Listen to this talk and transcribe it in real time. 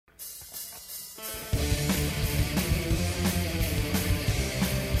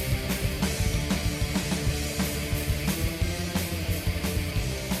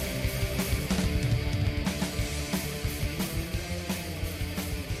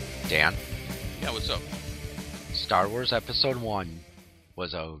Dan, Yeah, what's up? Star Wars Episode 1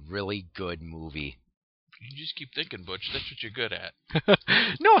 was a really good movie. You just keep thinking, Butch. That's what you're good at.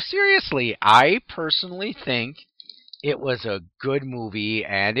 No, seriously, I personally think it was a good movie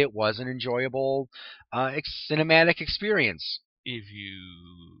and it was an enjoyable cinematic experience. If you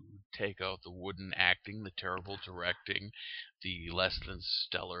take out the wooden acting, the terrible directing, the less than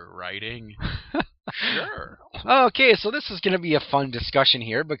stellar writing, sure. Okay, so this is going to be a fun discussion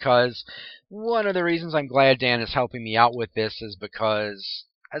here because one of the reasons I'm glad Dan is helping me out with this is because,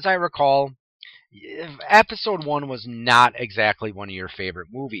 as I recall, Episode 1 was not exactly one of your favorite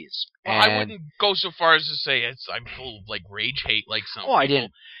movies. Well, I wouldn't go so far as to say I'm full of like rage hate like some people. I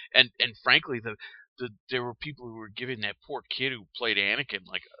didn't. And frankly, there were people who were giving that poor kid who played Anakin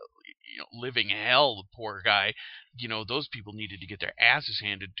like living hell. The poor guy. Those people needed to get their asses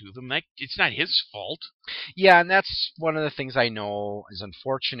handed to them. It's not his fault. Yeah, and that's one of the things I know is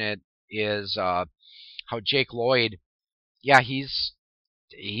unfortunate is how Jake Lloyd,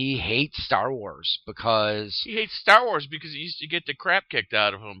 he hates Star Wars because he hates Star Wars because he used to get the crap kicked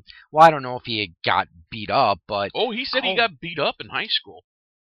out of him. Well, I don't know if he got beat up, but he said he got beat up in high school.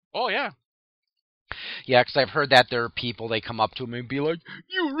 Oh yeah. Yeah, because I've heard that there are people, they come up to him and be like,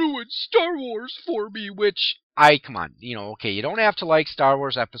 "You ruined Star Wars for me," which, come on, okay, you don't have to like Star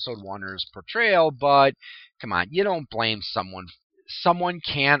Wars Episode 1 or his portrayal, but, come on, you don't blame someone. Someone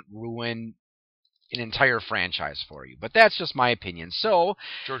can't ruin an entire franchise for you, but that's just my opinion. So,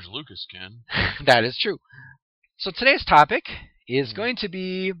 George Lucas can. That is true. So today's topic is going to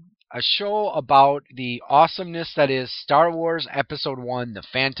be a show about the awesomeness that is Star Wars Episode 1, The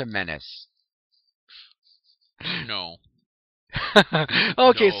Phantom Menace. No.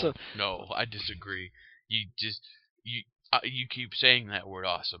 Okay, No, I disagree. You keep saying that word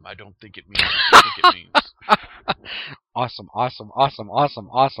awesome. I don't think it means what you think it means. Awesome.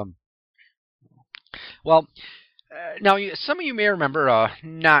 Well, now some of you may remember,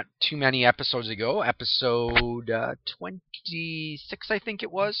 not too many episodes ago, episode 26, I think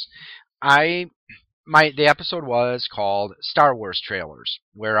it was. The episode was called Star Wars Trailers,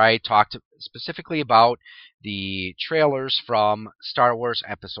 where I talked specifically about the trailers from Star Wars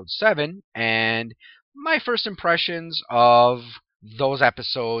Episode 7 and my first impressions of those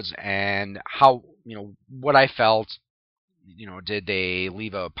episodes and how, what I felt. Did they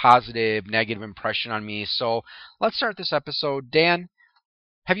leave a positive, negative impression on me? So let's start this episode. Dan,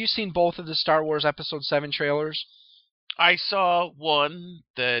 have you seen both of the Star Wars Episode 7 trailers? I saw one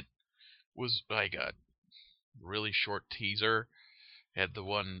that was like a really short teaser. Had the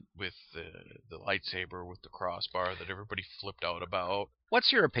one with the lightsaber with the crossbar that everybody flipped out about.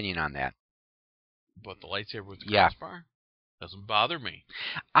 What's your opinion on that? But the lightsaber with the crossbar? Doesn't bother me.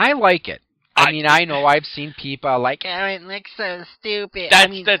 I like it. I know I've seen people like, "Oh, it looks so stupid."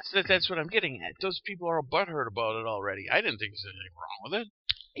 That's what I'm getting at. Those people are butthurt about it already. I didn't think there's anything wrong with it.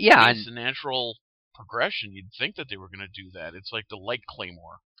 Yeah, it's a natural progression. You'd think that they were going to do that. It's like the light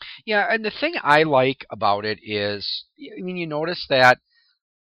claymore. Yeah, and the thing I like about it is, you notice that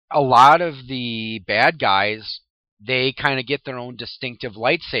a lot of the bad guys, they kind of get their own distinctive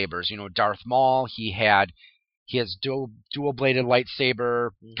lightsabers. Darth Maul, he has dual-bladed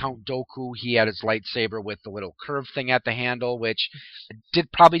lightsaber. Count Dooku, he had his lightsaber with the little curved thing at the handle, which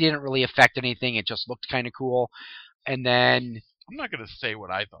probably didn't really affect anything. It just looked kind of cool. And then I'm not going to say what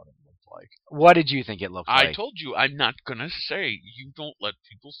I thought it looked like. What did you think it looked like? I told you I'm not going to say. You don't let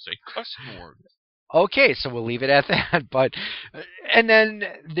people say cuss words. Okay, so we'll leave it at that. And then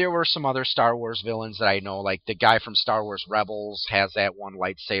there were some other Star Wars villains that I know, like the guy from Star Wars Rebels has that one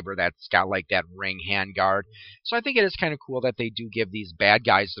lightsaber that's got like that ring handguard. So I think it is kind of cool that they do give these bad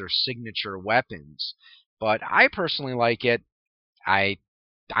guys their signature weapons. But I personally like it. I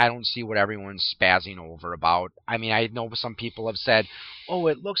don't see what everyone's spazzing over about. I know some people have said, "Oh,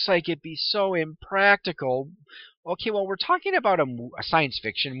 it looks like it'd be so impractical." Okay, well, we're talking about a science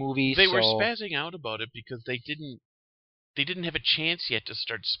fiction movie. They were spazzing out about it because they didn't have a chance yet to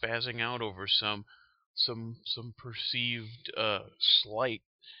start spazzing out over some perceived slight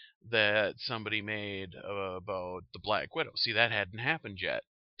that somebody made about the Black Widow. See, that hadn't happened yet.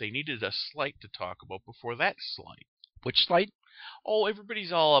 They needed a slight to talk about before that slight. Which slight? Oh,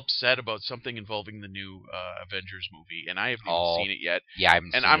 everybody's all upset about something involving the new Avengers movie, and I haven't even seen it yet. Yeah, I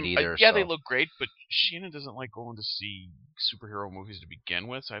haven't seen it either. They look great, but Shannon doesn't like going to see superhero movies to begin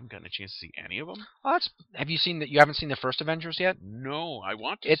with, so I haven't gotten a chance to see any of them. Have you seen that? You haven't seen the first Avengers yet? No, I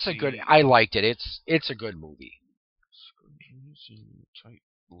want to. I liked it. It's a good movie. Tight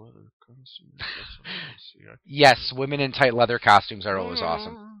leather costumes. Yes, women in tight leather costumes are always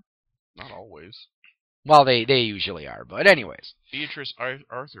awesome. Not always. Well, they usually are, but anyways. Beatrice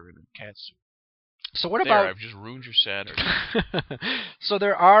Arthur in a cat suit. So what There, about? I've just ruined your Saturday. So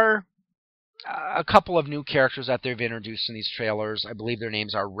there are a couple of new characters that they've introduced in these trailers. I believe their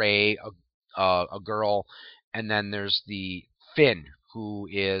names are Ray, a girl, and then there's the Finn, who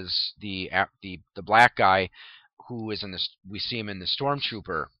is the black guy, who is in this. We see him in the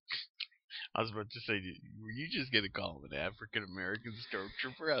Stormtrooper. I was about to say, were you just going to call him an African American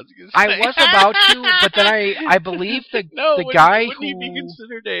stormtrooper? I was going to I say. was about to, but then I believe the guy wouldn't he be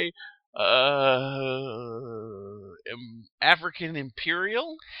considered a African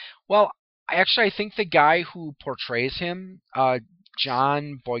Imperial? Well, actually, I think the guy who portrays him,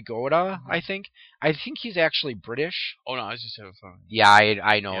 John Boyega, I think he's actually British. Oh no, I was just having fun. Yeah,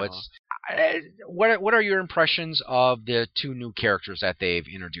 I know Yeah. it's. What are your impressions of the two new characters that they've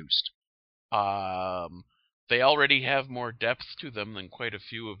introduced? They already have more depth to them than quite a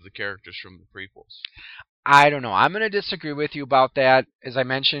few of the characters from the prequels. I don't know. I'm going to disagree with you about that. As I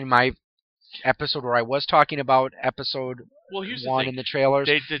mentioned in my episode where I was talking about episode here's 1 in the trailers.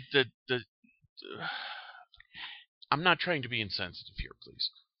 I'm not trying to be insensitive here, please,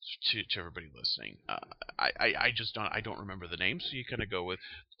 to everybody listening. I just don't remember the names, so you kind of go with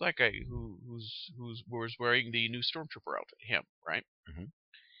that guy who was wearing the new Stormtrooper outfit, him, right? Mm-hmm.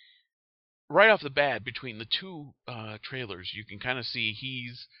 Right off the bat, between the two trailers, you can kind of see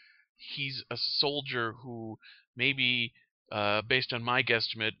he's a soldier who maybe, based on my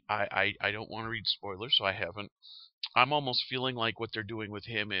guesstimate, I don't want to read spoilers, so I haven't. I'm almost feeling like what they're doing with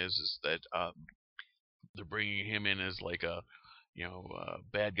him is that they're bringing him in as like a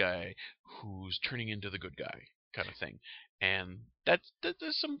bad guy who's turning into the good guy kind of thing, and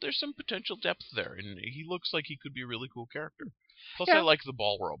there's some potential depth there, and he looks like he could be a really cool character. Plus, Yeah. I like the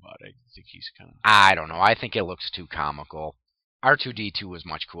ball robot. I think he's kind of. I don't know. I think it looks too comical. R2-D2 was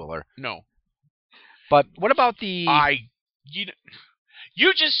much cooler. No. But what about the?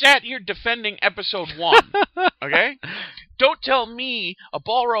 You just sat here defending episode 1, okay? Don't tell me a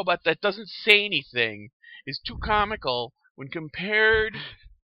ball robot that doesn't say anything is too comical when compared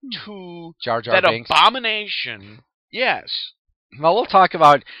to Jar Jar that Binks. abomination. Yes. Well, we'll talk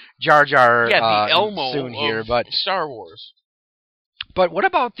about Jar Jar The Elmo soon here, but Star Wars. But what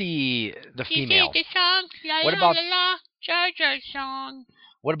about the female? The song, la, What la, about- la, la, Jar Jar song?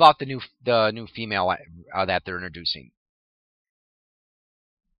 What about the new female that they're introducing?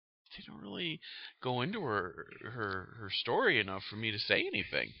 They don't really go into her story enough for me to say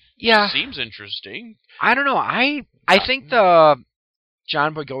anything. Yeah, Seems interesting. I don't know. I think the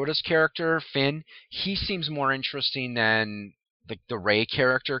John Boyega's character Finn, he seems more interesting than the Rey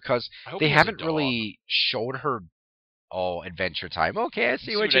character because I hope they he has a haven't dog. really showed her. Oh, Adventure Time. Okay, I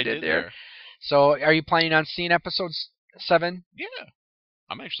see what you I did there. So, are you planning on seeing episode 7? Yeah.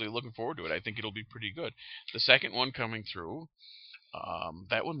 I'm actually looking forward to it. I think it'll be pretty good. The second one coming through,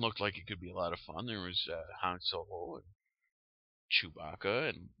 that one looked like it could be a lot of fun. There was Han Solo and Chewbacca,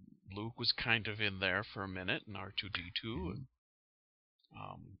 and Luke was kind of in there for a minute, and R2-D2, and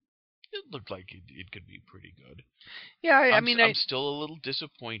it looked like it could be pretty good. Yeah, I'm still a little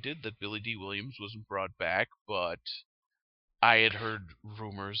disappointed that Billy D. Williams wasn't brought back, but I had heard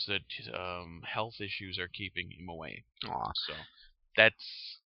rumors that health issues are keeping him away. Aw. So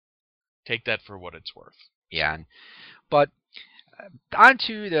take that for what it's worth. Yeah, but on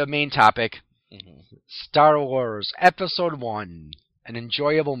to the main topic. Mm-hmm. Star Wars Episode 1, an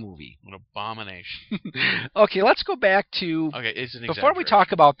enjoyable movie. An abomination. Okay, let's go back to Okay, it's an before we exaggeration.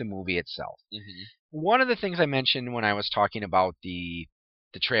 talk about the movie itself. Mm-hmm. One of the things I mentioned when I was talking about the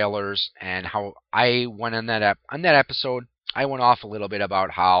trailers and how I went on that episode, I went off a little bit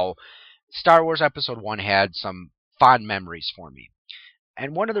about how Star Wars Episode 1 had some fond memories for me.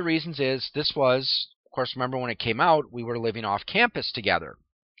 And one of the reasons is this was, of course, remember when it came out, we were living off campus together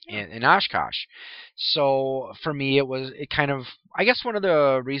in Oshkosh. So for me, it kind of, I guess one of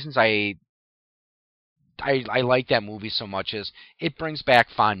the reasons I like that movie so much is it brings back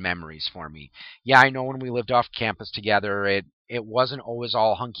fond memories for me. Yeah, I know when we lived off campus together, it wasn't always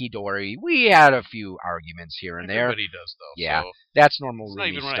all hunky-dory. We had a few arguments here and there. Everybody does, though. Yeah, so that's normal it's not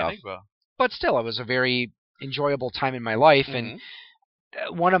Ruby even what I stuff. think about. But still, it was a very enjoyable time in my life. Mhm.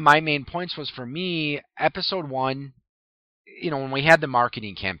 And one of my main points was for me, Episode 1, when we had the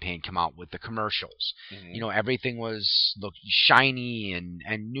marketing campaign come out with the commercials, Mhm. everything looked shiny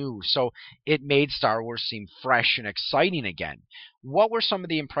and new. So it made Star Wars seem fresh and exciting again. What were some of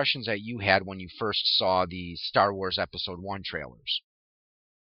the impressions that you had when you first saw the Star Wars Episode 1 trailers?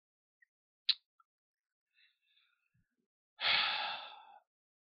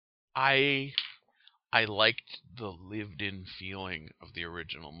 I liked the lived-in feeling of the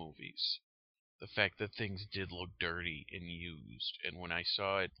original movies. the fact that things did look dirty and used, and when I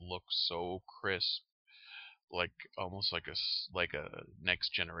saw it look so crisp, like almost like a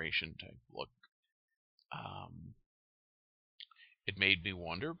next generation type look, um, it made me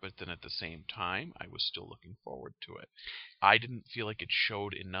wonder. But then at the same time, I was still looking forward to it. I didn't feel like it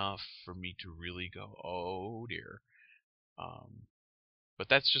showed enough for me to really go, oh dear. Um, but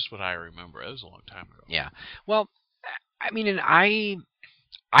that's just what I remember. It was a long time ago. Yeah. Well, I mean, and I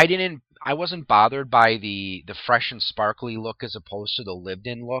wasn't bothered by the fresh and sparkly look as opposed to the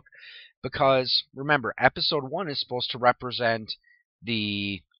lived-in look, because remember, episode 1 is supposed to represent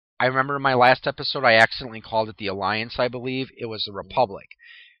the. I remember in my last episode, I accidentally called it the Alliance. I believe it was the Republic.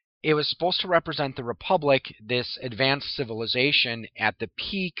 It was supposed to represent the Republic, this advanced civilization at the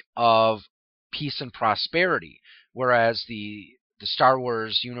peak of peace and prosperity, whereas the Star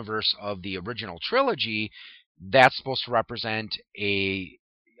Wars universe of the original trilogy, that's supposed to represent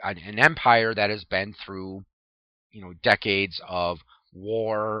an empire that has been through, decades of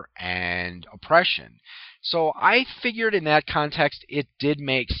war and oppression. So I figured in that context it did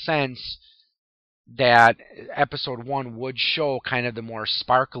make sense that episode 1 would show kind of the more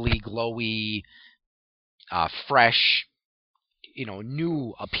sparkly, glowy, fresh,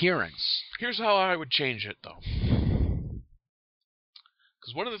 new appearance. Here's how I would change it, though.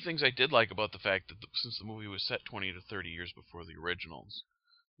 Because one of the things I did like about the fact that since the movie was set 20 to 30 years before the originals,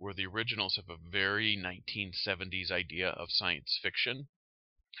 where the originals have a very 1970s idea of science fiction,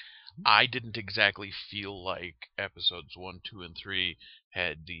 I didn't exactly feel like episodes 1, 2, and 3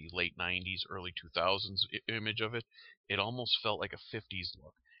 had the late 90s, early 2000s image of it. It almost felt like a 50s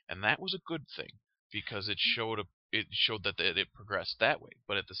look, and that was a good thing because it showed that it progressed that way.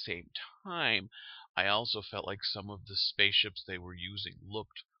 But at the same time, I also felt like some of the spaceships they were using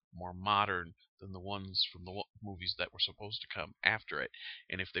looked more modern than the ones from the movies that were supposed to come after it.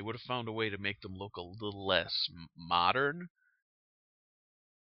 And if they would have found a way to make them look a little less modern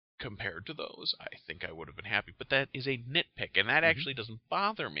compared to those, I think I would have been happy. But that is a nitpick, and that actually doesn't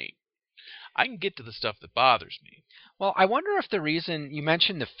bother me. I can get to the stuff that bothers me. Well, I wonder if the reason you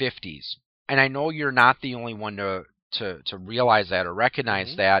mentioned the 50s, and I know you're not the only one to realize that or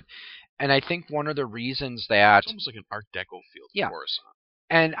recognize that, and I think one of the reasons that it's almost like an Art Deco feel to Yeah. Coruscant.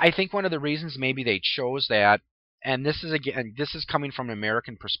 And I think one of the reasons maybe they chose that, and this is coming from an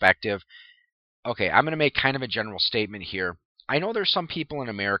American perspective. Okay, I'm going to make kind of a general statement here. I know there's some people in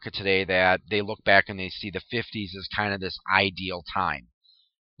America today that they look back and they see the 50s as kind of this ideal time.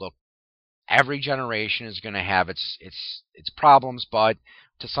 Look, every generation is going to have its problems, but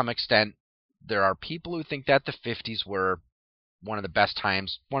to some extent, there are people who think that the 50s were one of the best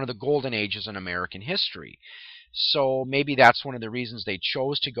times, one of the golden ages in American history. So maybe that's one of the reasons they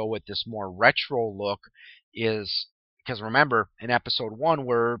chose to go with this more retro look, is because remember, in episode 1,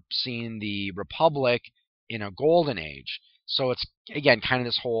 we're seeing the Republic in a golden age. So it's, again, kind of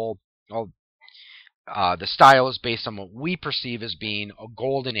this whole, the style is based on what we perceive as being a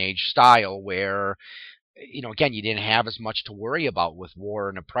golden age style where, again, you didn't have as much to worry about with war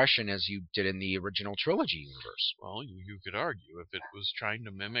and oppression as you did in the original trilogy universe. Well, you could argue if it was trying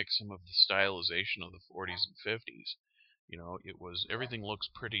to mimic some of the stylization of the 40s and 50s, it was everything looks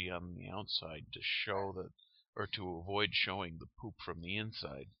pretty on the outside to show that, or to avoid showing the poop from the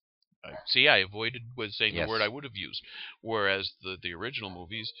inside. I avoided with saying Yes. the word I would have used, whereas the original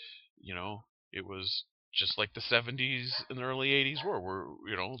movies, it was just like the 70s and the early 80s where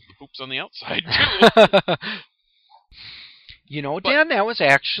the poop's on the outside too. Dan, that was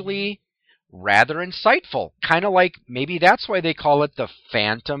actually rather insightful. Kind of like maybe that's why they call it the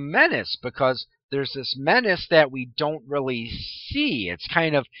Phantom Menace, because there's this menace that we don't really see. It's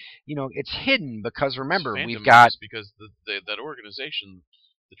kind of, it's hidden because remember, Phantom we've got... Menace because that organization,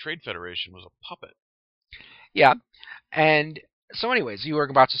 the Trade Federation, was a puppet. Yeah, and so anyways, you were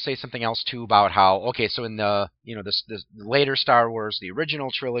about to say something else too about how, okay, so in the, the later Star Wars, the original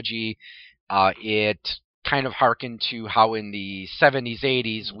trilogy, it kind of harkened to how in the 70s,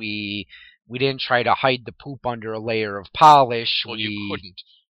 80s, we didn't try to hide the poop under a layer of polish. Well, you couldn't.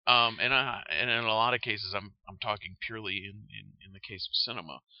 And in a lot of cases, I'm talking purely in the case of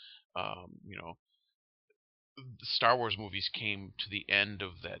cinema. The Star Wars movies came to the end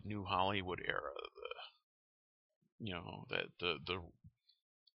of that New Hollywood era.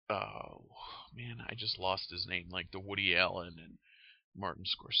 I just lost his name. Like the Woody Allen and Martin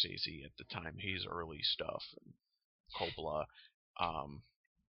Scorsese at the time, his early stuff, and Coppola,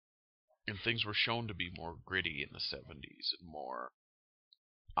 and things were shown to be more gritty in the 70s and more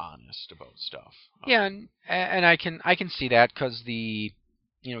honest about stuff. Yeah, and I can see that because the,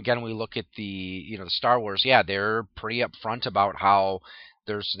 again, we look at the, the Star Wars, yeah, they're pretty upfront about how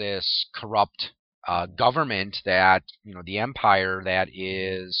there's this corrupt government that, the Empire, that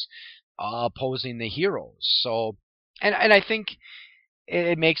is opposing the heroes. So, and I think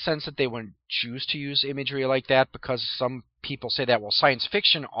it makes sense that they wouldn't choose to use imagery like that, because some people say that, well, science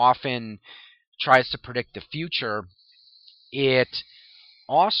fiction often tries to predict the future. It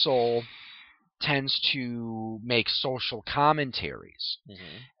also tends to make social commentaries.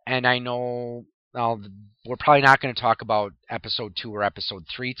 Mm-hmm. And I know, now, we're probably not going to talk about episode 2 or episode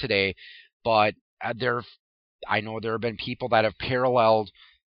 3 today, but I know there have been people that have paralleled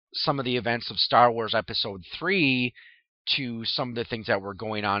some of the events of Star Wars Episode 3 to some of the things that were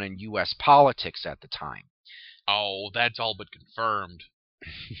going on in U.S. politics at the time. Oh, that's all but confirmed.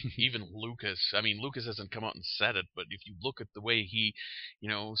 Even Lucas. I mean, Lucas hasn't come out and said it, but if you look at the way he,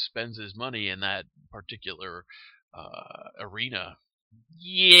 spends his money in that particular arena,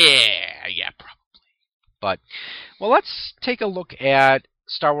 yeah, probably. But, well, let's take a look at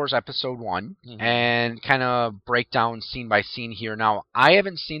Star Wars Episode 1 and kind of break down scene by scene here. Now, I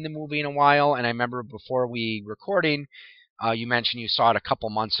haven't seen the movie in a while, and I remember before we recording, you mentioned you saw it a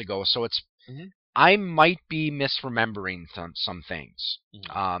couple months ago, so it's I might be misremembering some things.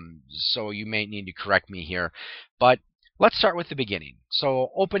 So you may need to correct me here. But let's start with the beginning.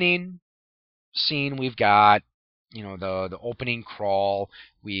 So opening scene, we've got the opening crawl.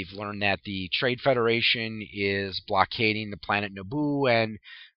 We've learned that the Trade Federation is blockading the planet Naboo, and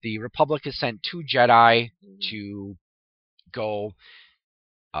the Republic has sent 2 Jedi to go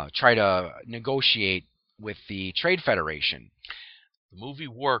try to negotiate with the Trade Federation. The movie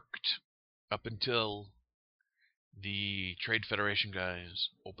worked up until the Trade Federation guys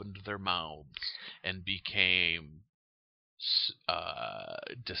opened their mouths and became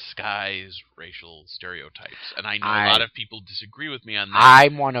disguised racial stereotypes. And I know a lot of people disagree with me on that.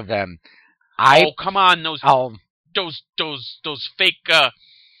 I'm one of them. Oh, come on, those fake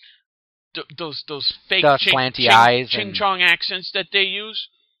those fake slanty eyes Ching Chong accents that they use.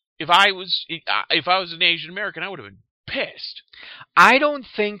 If I was an Asian American, I would have been pissed. I don't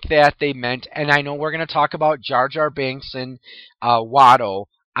think that they meant, and I know we're going to talk about Jar Jar Binks and Watto.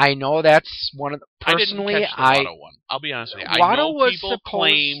 I know that's one of the, personally, I didn't catch the Watto one. I'll be honest with you. I know people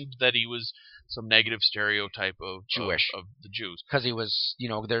claimed that he was some negative stereotype of Jewish of the Jews, because he was,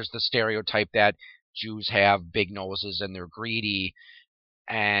 there's the stereotype that Jews have big noses and they're greedy.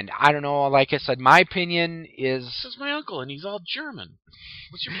 And I don't know, like I said, my opinion is... This is my uncle, and he's all German.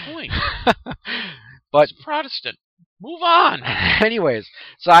 What's your point? But he's Protestant. Move on! Anyways,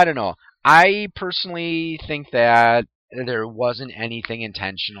 so I don't know. I personally think that there wasn't anything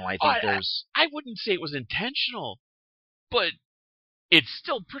intentional. I think I wouldn't say it was intentional, but it's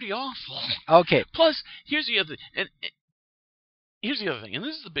still pretty awful. Okay. Plus, here's the other thing, and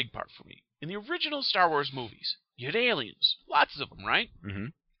this is the big part for me. In the original Star Wars movies, you had aliens. Lots of them, right? Mm-hmm.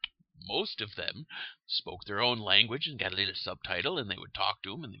 Most of them spoke their own language and got a little subtitle, and they would talk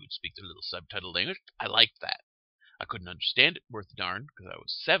to them, and they would speak their little subtitle language. I liked that. I couldn't understand it worth a darn, because I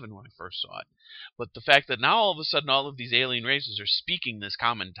was 7 when I first saw it. But the fact that now all of a sudden all of these alien races are speaking this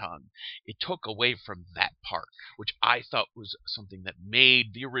common tongue, it took away from that part, which I thought was something that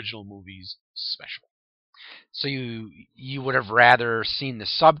made the original movies special. So you would have rather seen the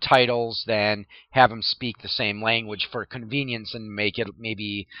subtitles than have them speak the same language for convenience and make it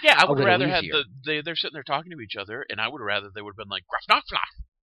maybe I would rather easier. have they're sitting there talking to each other, and I would rather they would have been like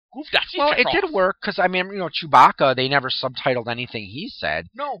well, it did work because I mean, Chewbacca, they never subtitled anything he said.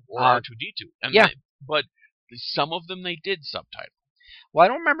 No, or R2-D2. And but some of them they did subtitle. Well, I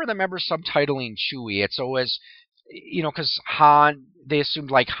don't remember them ever subtitling Chewie. It's always, because Han, they assumed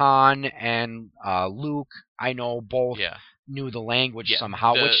like Han and Luke, I know both knew the language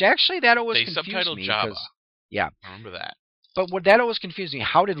somehow, which actually that always confused me. Jabba. Yeah. I remember that. But what that always confused me,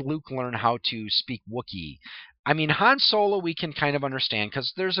 how did Luke learn how to speak Wookiee? I mean, Han Solo we can kind of understand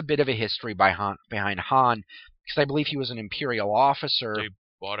because there's a bit of a history behind Han, because I believe he was an Imperial officer. They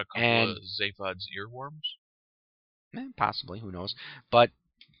bought a couple of Zaphod's earworms? Possibly, who knows. But,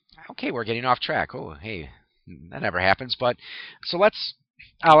 okay, we're getting off track. Oh, hey, that never happens. But, so let's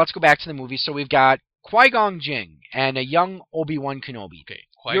go back to the movie. So we've got Qui-Gon Jinn and a young Obi-Wan Kenobi. Okay,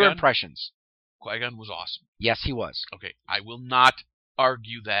 your impressions. Qui-Gon was awesome. Yes, he was. Okay, I will not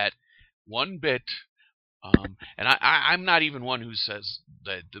argue that one bit. And I'm not even one who says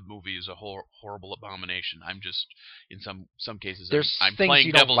that the movie is a horrible abomination. I'm just, in some cases, I'm playing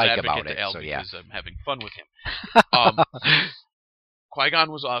devil's advocate to Al because I'm having fun with him.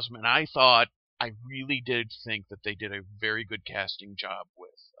 Qui-Gon was awesome, and I really did think that they did a very good casting job with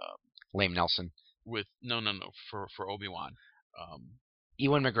Liam Neeson. With for Obi-Wan.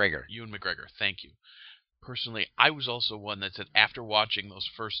 Ewan McGregor. Ewan McGregor, thank you. personally, I was also one that said after watching those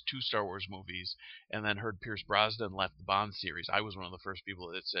first 2 Star Wars movies and then heard Pierce Brosnan left the Bond series, I was one of the first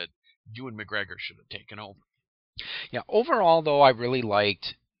people that said Ewan McGregor should have taken over. Yeah, overall, though, I really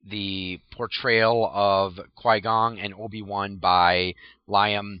liked the portrayal of Qui-Gon and Obi-Wan by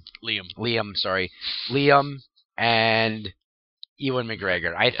Liam and Ewan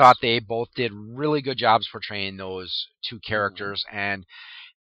McGregor. I thought they both did really good jobs portraying those two characters, and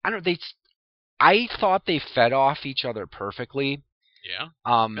I thought they fed off each other perfectly. Yeah.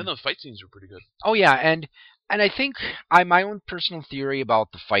 And those fight scenes were pretty good. Oh yeah, and I think my own personal theory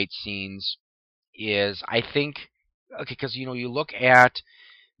about the fight scenes is I think because you look at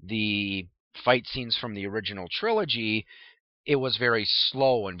the fight scenes from the original trilogy, it was very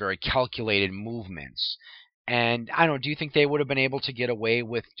slow and very calculated movements. And I don't know, do you think they would have been able to get away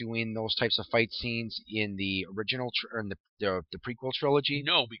with doing those types of fight scenes in the original or in the prequel trilogy?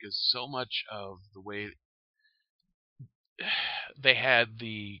 No, because so much of the way they had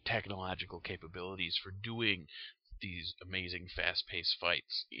the technological capabilities for doing these amazing fast-paced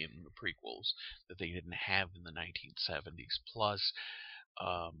fights in the prequels that they didn't have in the 1970s. Plus,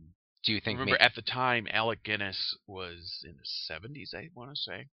 do you think? Remember, at the time, Alec Guinness was in his 70s, I want to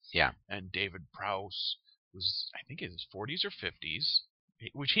say. Yeah. And David Prowse was, I think, in his 40s or 50s,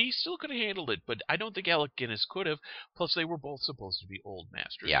 which he still could have handled it, but I don't think Alec Guinness could have. Plus, they were both supposed to be old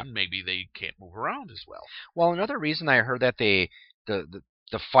masters, and maybe they can't move around as well. Well, another reason I heard that the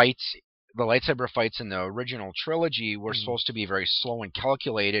fights, the lightsaber fights in the original trilogy were supposed to be very slow and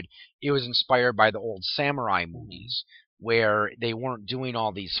calculated. It was inspired by the old samurai movies, where they weren't doing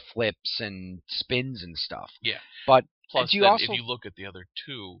all these flips and spins and stuff. Yeah. But plus, if you look at the other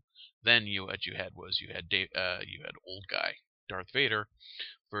two, then what you had old guy Darth Vader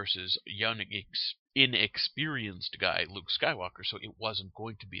versus young, inexperienced guy Luke Skywalker. So it wasn't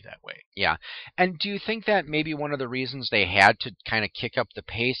going to be that way. Yeah. And do you think that maybe one of the reasons they had to kind of kick up the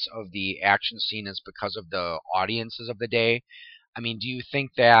pace of the action scene is because of the audiences of the day? I mean, do you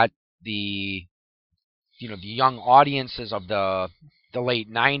think that the young audiences of the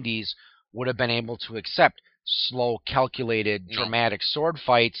late 90s would have been able to accept slow, calculated, dramatic sword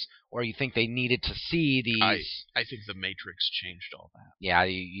fights, or you think they needed to see these? I think The Matrix changed all that. Yeah,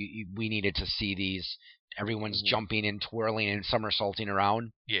 we needed to see these. Everyone's jumping and twirling and somersaulting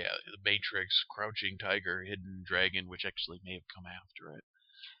around. Yeah, The Matrix, Crouching Tiger, Hidden Dragon, which actually may have come after it.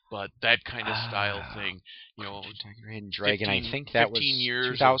 But that kind of style thing, Tiger, Hidden Dragon, I think that was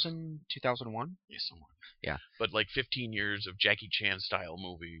 2001? Yeah, somewhere. Yeah. But like 15 years of Jackie Chan style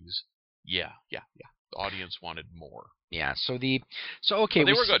movies. Yeah. The audience wanted more. Yeah, so okay. But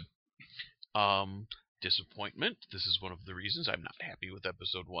they were good. Disappointment. This is one of the reasons I'm not happy with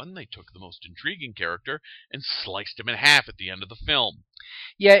episode 1. They took the most intriguing character and sliced him in half at the end of the film.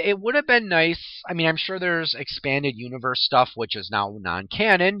 Yeah, it would have been nice. I mean, I'm sure there's expanded universe stuff, which is now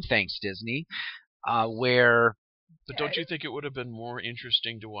non-canon, thanks Disney, where... But don't you think it would have been more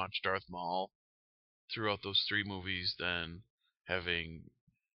interesting to watch Darth Maul throughout those 3 movies than having...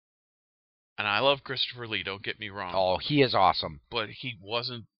 And I love Christopher Lee, don't get me wrong. Oh, he is awesome. But he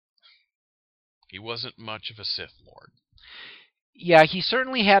wasn't much of a Sith Lord. Yeah, he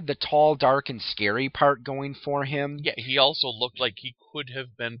certainly had the tall, dark, and scary part going for him. Yeah, he also looked like he could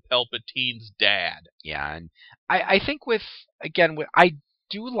have been Palpatine's dad. Yeah, and I think I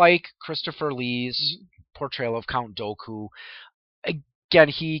do like Christopher Lee's portrayal of Count Dooku. Again,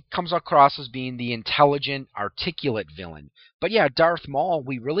 he comes across as being the intelligent, articulate villain. But yeah, Darth Maul,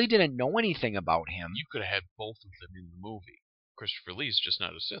 we really didn't know anything about him. You could have had both of them in the movie. Christopher Lee's just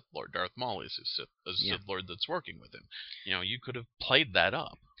not a Sith Lord. Darth Maul is a Sith Lord that's working with him. You could have played that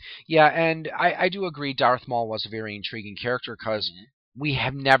up. Yeah, and I do agree Darth Maul was a very intriguing character because we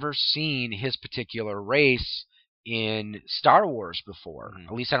have never seen his particular race in Star Wars before.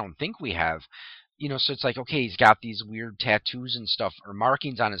 At least I don't think we have. So it's like, okay, he's got these weird tattoos and stuff, or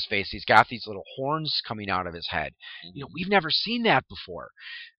markings on his face. He's got these little horns coming out of his head. We've never seen that before.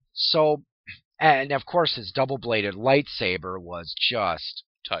 So... And, of course, his double-bladed lightsaber was just...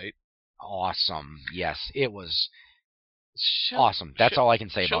 tight. Awesome. Yes, it was awesome. That's all I can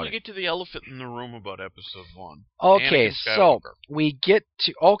say about it. Shall we get to the elephant in the room about episode 1? Okay, so we get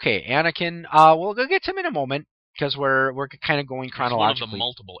to... Okay, Anakin. We'll get to him in a moment, because we're kind of going chronologically. It's one of the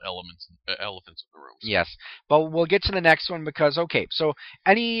multiple elephants in the room. So. Yes, but we'll get to the next one, because, okay, so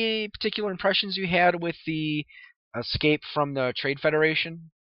any particular impressions you had with the escape from the Trade Federation?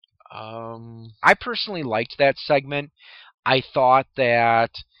 I personally liked that segment. I thought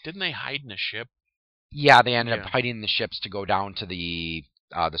that... Didn't they hide in a ship? Yeah, they ended up hiding in the ships to go down to the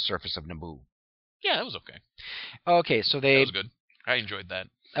surface of Naboo. Yeah, that was okay. Okay, so they... That was good. I enjoyed that.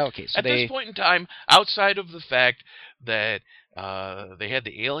 Okay, so At this point in time, outside of the fact that they had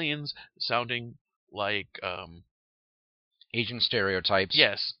the aliens sounding like, Asian stereotypes.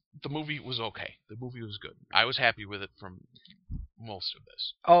 yes, the movie was okay. The movie was good. I was happy with it from most of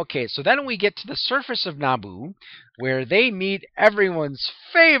this. Okay, so then we get to the surface of Naboo, where they meet everyone's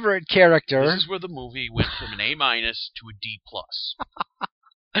favorite character, This is where the movie went from an A- to a D+.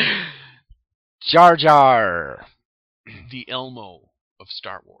 Jar Jar. The Elmo of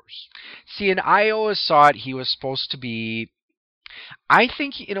Star Wars. See, and I always thought he was supposed to be. I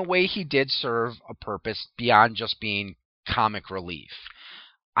think, in a way, he did serve a purpose beyond just being comic relief.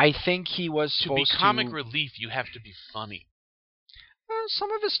 I think he was To be supposed comic relief, you have to be funny.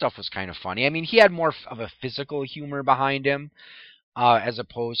 some of his stuff was kind of funny. I mean, he had more of a physical humor behind him, as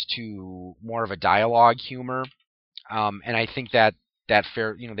opposed to more of a dialogue humor. And I think that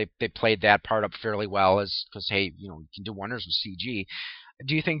they played that part up fairly well, as because hey, you can do wonders with CG.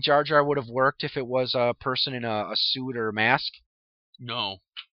 Do you think Jar Jar would have worked if it was a person in a suit or a mask? No.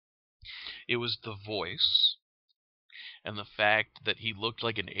 It was the voice and the fact that he looked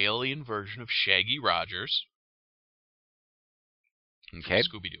like an alien version of Shaggy Rogers. Okay.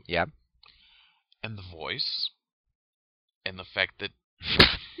 Scooby-Doo. Yeah. And the voice and the fact that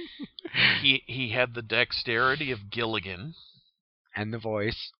he had the dexterity of Gilligan And the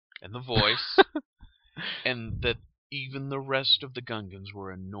voice. and the voice and that even the rest of the Gungans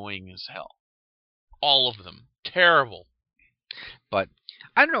were annoying as hell. All of them. Terrible. But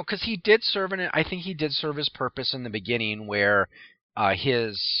I don't know, because he did serve I think he did serve his purpose in the beginning, where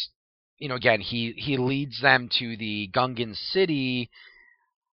his, again, he leads them to the Gungan city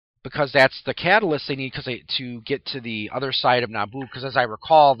because that's the catalyst they need to get to the other side of Naboo. Because as I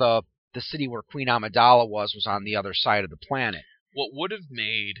recall, the city where Queen Amidala was on the other side of the planet. What would have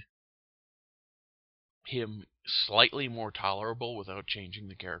made him slightly more tolerable without changing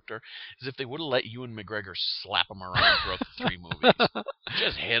the character is if they would have let Ewan McGregor slap him around throughout the 3 movies.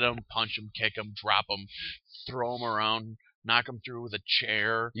 Just hit him, punch him, kick him, drop him, throw him around, knock him through with a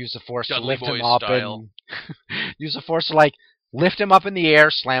chair. Use the force Dudley to lift him Boy up style. and use the force to lift him up in the air,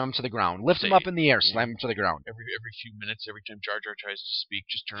 slam him to the ground. Lift him Say- up in the air, slam him to the ground. Every few minutes, every time Jar Jar tries to speak,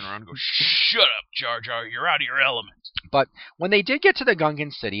 just turn around and go, "Shut up, Jar Jar! You're out of your element." But when they did get to the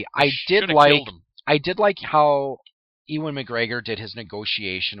Gungan city, I did Shoulda like killed him. how Ewan McGregor did his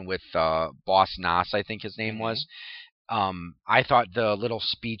negotiation with Boss Nass, I think his name was. I thought the little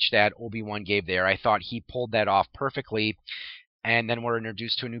speech that Obi-Wan gave there, I thought he pulled that off perfectly. And then we're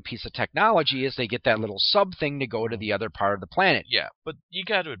introduced to a new piece of technology as they get that little sub thing to go to the other part of the planet. Yeah, but you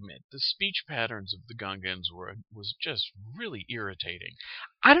got to admit, the speech patterns of the Gungans was just really irritating.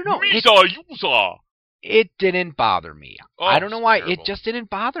 I don't know. Yusa! It didn't bother me. Oh, I don't know why. terrible. It just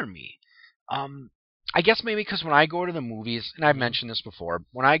didn't bother me. I guess maybe because when I go to the movies, and I've mentioned this before,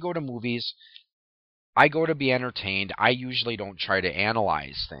 when I go to movies, I go to be entertained. I usually don't try to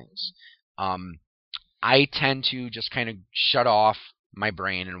analyze things. I tend to just kind of shut off my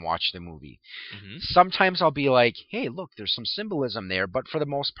brain and watch the movie. Sometimes I'll be like, hey, look, there's some symbolism there, but for the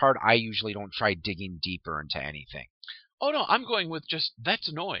most part, I usually don't try digging deeper into anything. Oh no, I'm going with just that's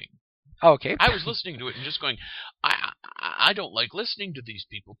annoying. Okay. I was listening to it and just going, I don't like listening to these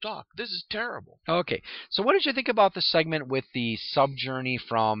people talk. This is terrible. Okay. So what did you think about the segment with the sub journey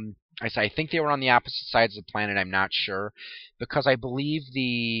from? I think they were on the opposite sides of the planet. I'm not sure, because I believe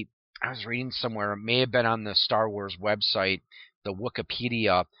I was reading somewhere, it may have been on the Star Wars website, the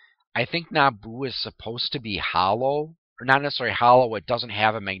Wikipedia. I think Naboo is supposed to be hollow, or not necessarily hollow. It doesn't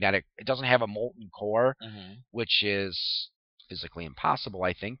have a molten core, which is physically impossible,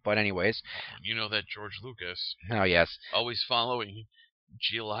 I think. But anyways. You know that George Lucas. Oh, yes. Always following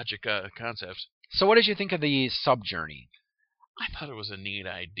geologic concepts. So what did you think of the sub journey? I thought it was a neat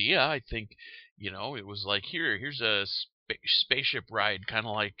idea. I think, it was like, here's a spaceship ride, kind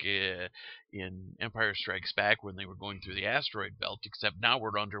of like in Empire Strikes Back when they were going through the asteroid belt, except now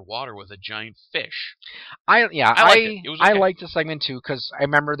we're underwater with a giant fish. I liked it. It was okay. I liked the segment too, because I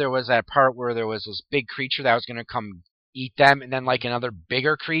remember there was that part where there was this big creature that was going to come eat them, and then another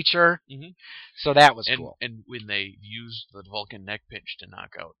bigger creature. So that was cool. And when they used the Vulcan neck pinch to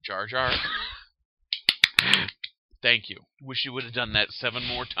knock out Jar Jar. Thank you. Wish you would have done that 7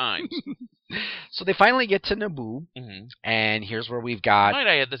 more times. So they finally get to Naboo, and here's where we've got... Might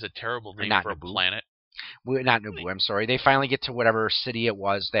I add, that's a terrible name for a planet. Not Naboo, I'm sorry. They finally get to whatever city it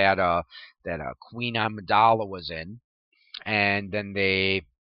was that Queen Amidala was in, and then they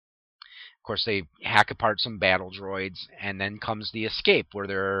hack apart some battle droids, and then comes the escape,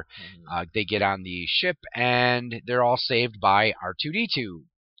 where they get on the ship, and they're all saved by R2-D2.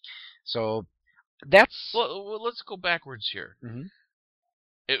 So... Well, let's go backwards here.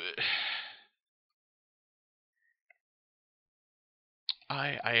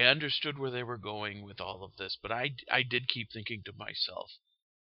 I understood where they were going with all of this, but I did keep thinking to myself,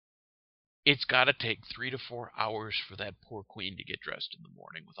 it's got to take 3 to 4 hours for that poor queen to get dressed in the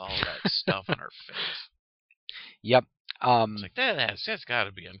morning with all that stuff on her face. Yep. It's like that's got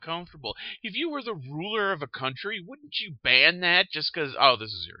to be uncomfortable. If you were the ruler of a country, wouldn't you ban that just because? Oh,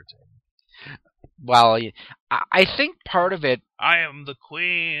 this is irritating. Well, I think part of it, I am the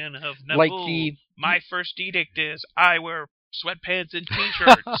queen of Naboo. like My first edict is I wear sweatpants and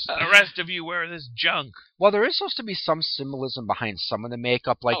t-shirts. The rest of you wear this junk. well, there is supposed to be some symbolism behind some of the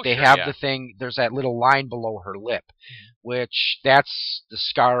makeup. Like Oh, they sure, have yeah. the thing. There's that little line below her lip, which that's the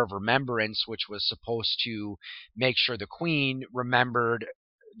scar of remembrance, which was supposed to make sure the queen remembered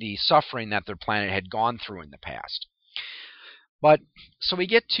the suffering that their planet had gone through in the past. But so we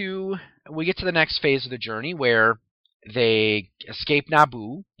get to the next phase of the journey where they escape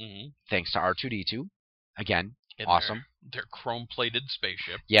Naboo Mm-hmm. thanks to R2D2. Again, In awesome. Their chrome-plated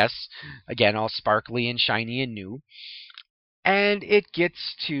spaceship. Yes, again, all sparkly and shiny and new. And it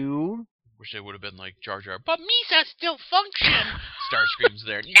gets to Wish they would have been like Jar Jar. But Misa still function. Starscream's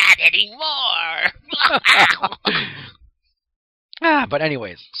there. Not anymore. but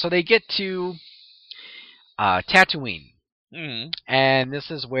anyways, so they get to Tatooine. Mm-hmm. And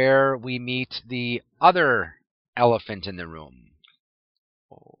this is where we meet the other elephant in the room.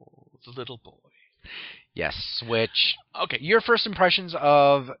 Oh, the little boy. Yes, which Okay, your first impressions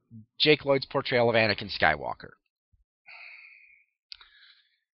of Jake Lloyd's portrayal of Anakin Skywalker.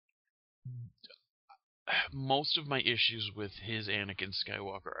 most of my issues with his Anakin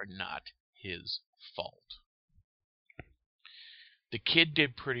Skywalker are not his fault. The kid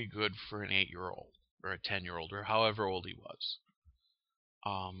did pretty good for an 8-year-old or a 10-year-old or however old he was.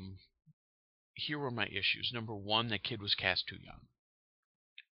 Here were my issues. Number one, the kid was cast too young.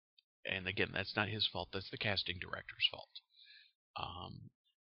 And again, that's not his fault. That's the casting director's fault.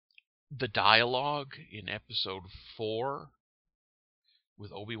 The dialogue in episode 4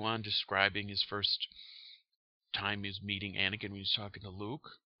 with Obi-Wan describing his first time he's meeting Anakin when he's talking to Luke,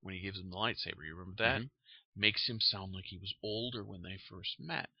 when he gives him the lightsaber, you remember that? Mm-hmm. Makes him sound like he was older when they first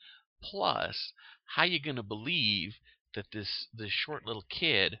met. Plus, how you going to believe that this short little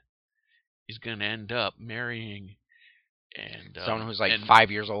kid is going to end up marrying and someone who's like and 5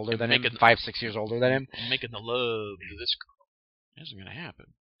 years older than him, making- 5, 6 years older than him? making the love to this girl? That isn't going to happen.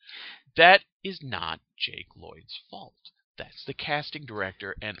 That is not Jake Lloyd's fault. That's the casting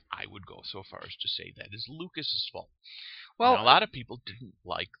director, and I would go so far as to say that is Lucas's fault. Well, Now, a lot of people didn't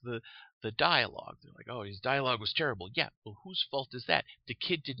like the dialogue. They're like, oh, his dialogue was terrible. Yeah, but whose fault is that? The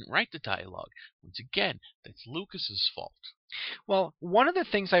kid didn't write the dialogue. Once again, that's Lucas's fault. Well, one of the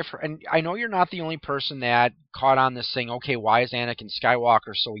things I've heard, and I know you're not the only person that caught on this saying, okay, why is Anakin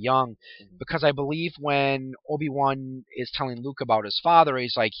Skywalker so young? Because I believe when Obi-Wan is telling Luke about his father,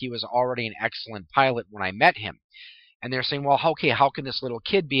 he's like, he was already an excellent pilot when I met him. And they're saying, well, okay, how can this little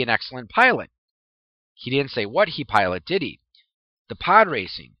kid be an excellent pilot? He didn't say what he piloted, did he? The pod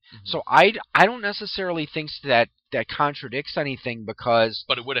racing. Mm-hmm. So I don't necessarily think that contradicts anything, because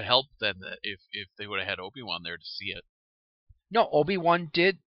But it would have helped then if they would have had Obi-Wan there to see it. no, Obi-Wan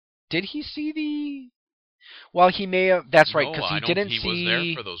did he see the? Well, he may have. That's right, because No, he didn't he see. was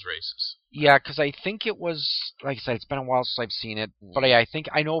there for those races. Yeah, because I think it was, like I said, it's been a while since I've seen it, but I think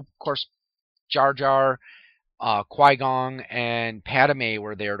I know, of course, Jar Jar, Qui-Gon, and Padme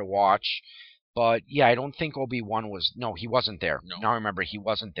were there to watch. But yeah, I don't think Obi-Wan was. No, he wasn't there. No. Now I remember, he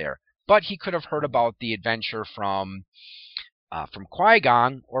wasn't there. But he could have heard about the adventure from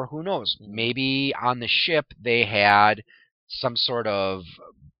Qui-Gon, or who knows? Maybe on the ship they had some sort of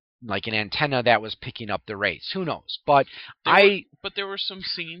like an antenna that was picking up the race. Who knows? But But there were some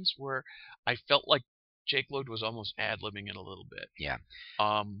scenes where I felt like Jake Lloyd was almost ad-libbing it a little bit. Yeah.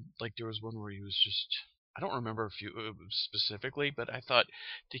 Like there was one where he was just. I don't remember a few specifically, but I thought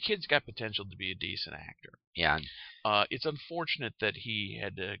the kid's got potential to be a decent actor. Yeah. It's unfortunate that he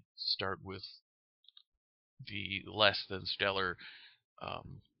had to start with the less than stellar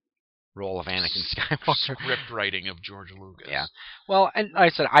Role of Anakin Skywalker. script writing of George Lucas. Yeah. Well, and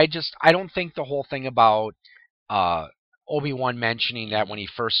like I said, I don't think the whole thing about Obi-Wan mentioning that when he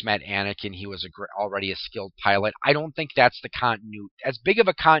first met Anakin, he was already a skilled pilot. I don't think that's the continuity, as big of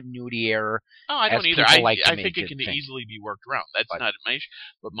a continuity error. Oh, I don't as either. people like to I make think it it can think. easily be worked around. That's not my issue.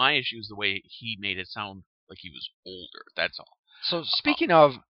 But my issue is the way he made it sound like he was older. That's all. So speaking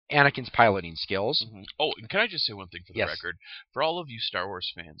of Anakin's piloting skills. Mm-hmm. Oh, and can I just say one thing for the Yes. record? For all of you Star Wars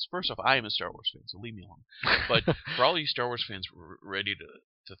fans, first off, I am a Star Wars fan, so leave me alone. But for all you Star Wars fans ready to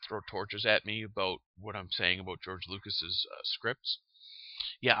throw torches at me about what I'm saying about George Lucas's scripts,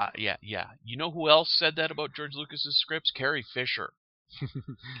 Yeah. You know who else said that about George Lucas's scripts? Carrie Fisher.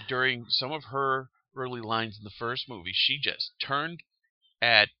 During some of her early lines in the first movie, she just turned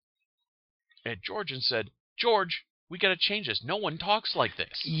at George and said, "George, we got to change this. No one talks like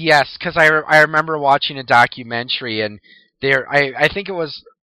this." Yes, because I remember watching a documentary, and I think it was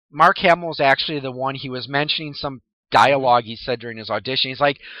Mark Hamill was actually the one. He was mentioning some dialogue he said during his audition. He's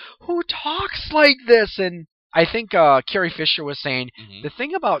like, "Who talks like this?" And I think Carrie Fisher was saying Mhm. the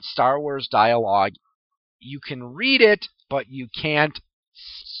thing about Star Wars dialogue, you can read it, but you can't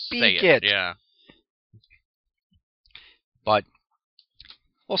speak Say it. Yeah. But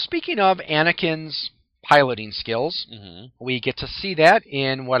well, speaking of Anakin's piloting skills, hmm we get to see that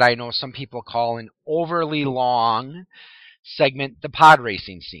in what I know some people call an overly long segment, the pod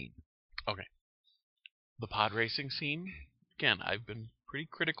racing scene. The pod racing scene. Again, I've been pretty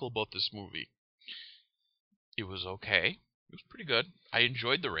critical about this movie. It was okay. It was pretty good. I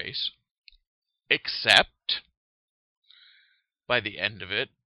enjoyed the race, except by the end of it,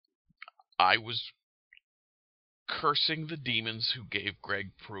 I was cursing the demons who gave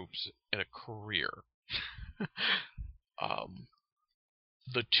Greg Proops a career.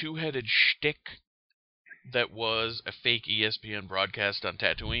 The two-headed shtick that was a fake ESPN broadcast on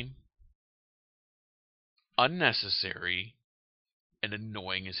Tatooine, unnecessary and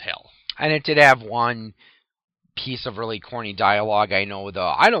annoying as hell. And it did have one piece of really corny dialogue. I know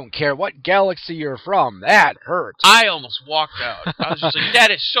I don't care what galaxy you're from, that hurts. I almost walked out. I was just like, that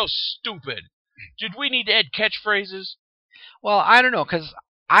is so stupid. Did we need to add catchphrases? Well, I don't know, because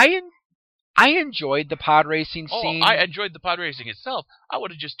I enjoyed the pod racing scene. Oh, I enjoyed the pod racing itself. I would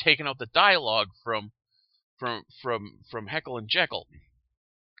have just taken out the dialogue from Heckle and Jekyll.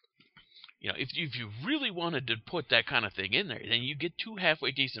 You know, if you really wanted to put that kind of thing in there, then you get two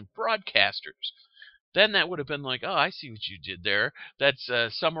halfway decent broadcasters. Then that would have been like, oh, I see what you did there. That's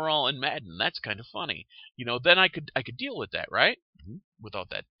Summerall and Madden. That's kind of funny. You know, then I could deal with that, right? Mm-hmm.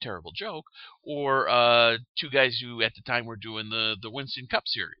 Without that terrible joke. Or two guys who at the time were doing the Winston Cup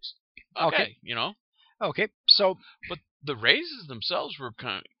series. Okay. You know. Okay, so But the races themselves were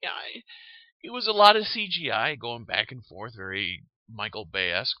kind of, it was a lot of CGI going back and forth, very Michael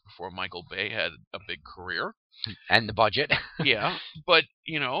Bay-esque before Michael Bay had a big career. And the budget. Yeah, but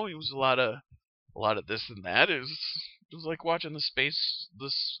you know, it was a lot of this and that. It was like watching the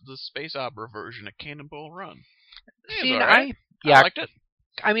space opera version of Cannonball Run. See, right. I liked it.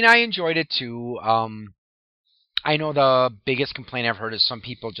 I mean, I enjoyed it too. I know the biggest complaint I've heard is some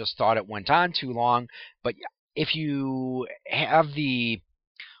people just thought it went on too long. But if you have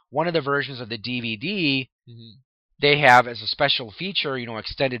one of the versions of the DVD, they have as a special feature,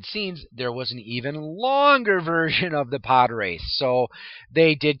 extended scenes. There was an even longer version of the pod race, so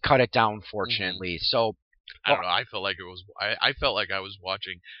they did cut it down, fortunately. So I don't know. I felt like it was. I felt like I was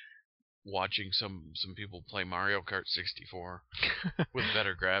watching some people play Mario Kart 64 with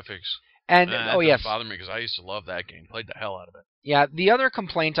better graphics. And that yes, doesn't bother me because I used to love that game. Played the hell out of it. Yeah, the other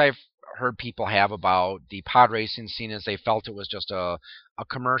complaint I've heard people have about the pod racing scene is they felt it was just a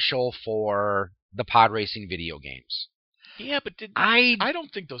commercial for the pod racing video games. Yeah, but I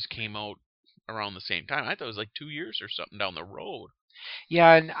don't think those came out around the same time. I thought it was like 2 years or something down the road.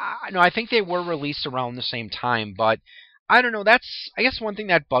 Yeah, and I think they were released around the same time, but I don't know. I guess one thing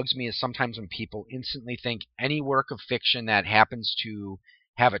that bugs me is sometimes when people instantly think any work of fiction that happens to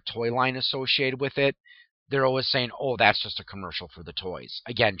have a toy line associated with it, they're always saying, oh, that's just a commercial for the toys.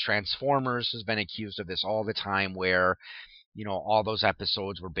 Again, Transformers has been accused of this all the time where, all those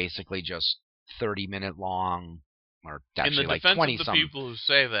episodes were basically just 30-minute long, or actually like 20-something. In the defense of the people who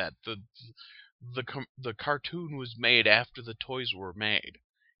say that, the cartoon was made after the toys were made.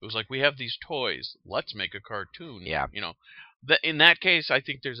 It was like, we have these toys, let's make a cartoon. Yeah. In that case, I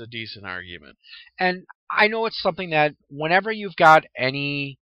think there's a decent argument. And I know it's something that whenever you've got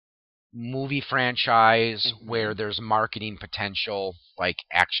any movie franchise where there's marketing potential, like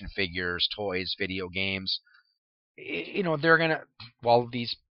action figures, toys, video games, they're going to,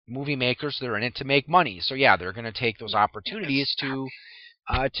 these movie makers, they're in it to make money. So yeah, they're going to take those opportunities to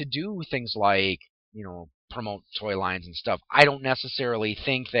do things like, promote toy lines and stuff. I don't necessarily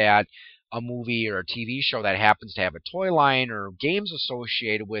think that a movie or a TV show that happens to have a toy line or games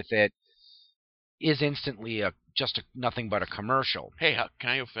associated with it is instantly nothing but a commercial. Hey, can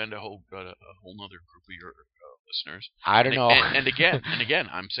I offend a whole other group of your listeners? I don't know. And again,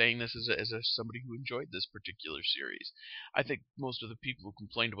 I'm saying this as somebody who enjoyed this particular series. I think most of the people who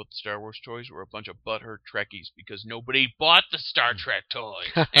complained about the Star Wars toys were a bunch of butthurt Trekkies because nobody bought the Star Trek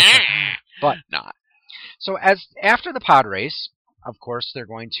toys. But not. So after the pod race, of course, they're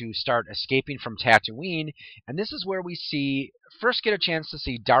going to start escaping from Tatooine, and this is where we first get a chance to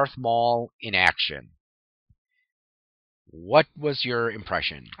see Darth Maul in action. What was your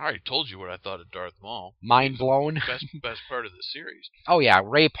impression? I already told you what I thought of Darth Maul. Mind blown? Best part of the series. Oh yeah,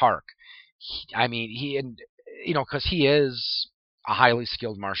 Ray Park. Because he is a highly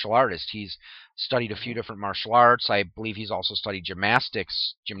skilled martial artist. He's studied a few different martial arts. I believe he's also studied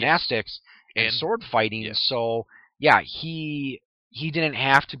gymnastics, and sword fighting. Yeah. So yeah, he didn't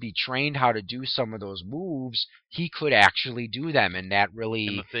have to be trained how to do some of those moves. He could actually do them, and that really.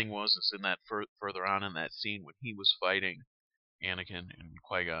 And the thing was, is in that further on in that scene when he was fighting Anakin and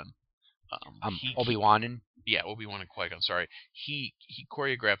Qui-Gon. Obi-Wan. Yeah, Obi-Wan and Qui-Gon. Sorry, he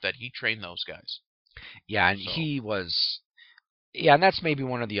choreographed that. He trained those guys. Yeah, and he was. Yeah, and that's maybe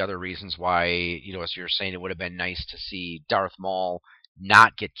one of the other reasons why, as you're saying, it would have been nice to see Darth Maul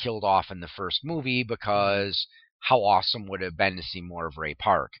not get killed off in the first movie, because how awesome would it have been to see more of Ray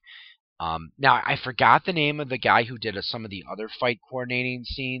Park. Now, I forgot the name of the guy who did some of the other fight coordinating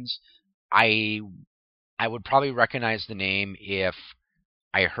scenes. I would probably recognize the name if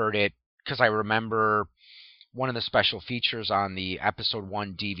I heard it, because I remember one of the special features on the Episode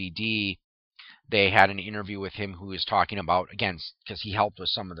 1 DVD, they had an interview with him who was talking about, again, because he helped with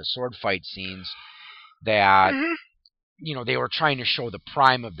some of the sword fight scenes, that, they were trying to show the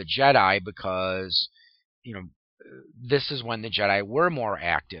prime of the Jedi, because, this is when the Jedi were more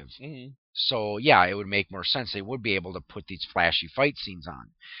active. Mm-hmm. So, yeah, it would make more sense. They would be able to put these flashy fight scenes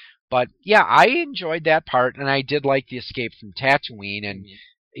on. But, yeah, I enjoyed that part, and I did like the escape from Tatooine, and,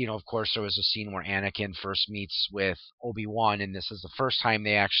 of course, there was a scene where Anakin first meets with Obi-Wan, and this is the first time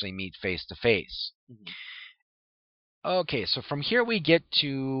they actually meet face-to-face. Okay, so from here we get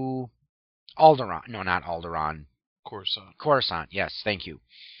to Alderaan. No, not Alderaan. Coruscant, yes, thank you.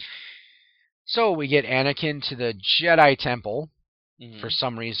 So we get Anakin to the Jedi Temple. For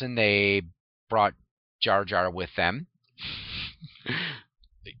some reason, they brought Jar Jar with them.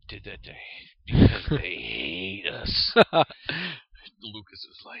 They did that because they hate us. Lucas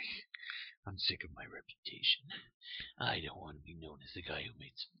is like, I'm sick of my reputation. I don't want to be known as the guy who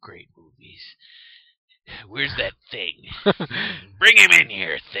made some great movies. Where's that thing? Bring him in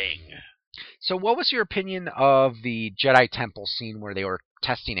here, thing. So what was your opinion of the Jedi Temple scene where they were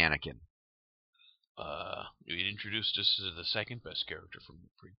testing Anakin? It introduced us to the second best character from the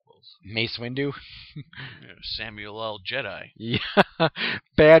prequels. Mace Windu? Samuel L. Jedi. Yeah,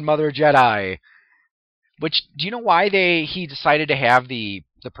 Bad Mother Jedi. Which, do you know why he decided to have the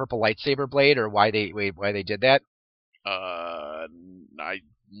purple lightsaber blade, or why they did that?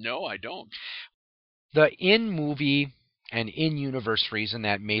 No, I don't. The in-movie and in-universe reason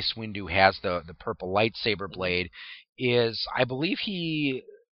that Mace Windu has the purple lightsaber blade is, I believe he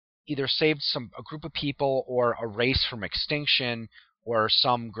either saved a group of people or a race from extinction or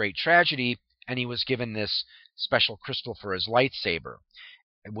some great tragedy, and he was given this special crystal for his lightsaber,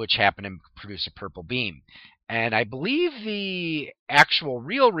 which happened to produce a purple beam. And I believe the actual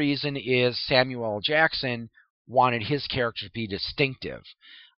real reason is Samuel L. Jackson wanted his character to be distinctive.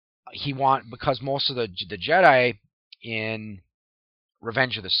 Because most of the Jedi in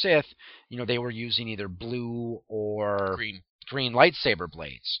Revenge of the Sith, they were using either blue or green lightsaber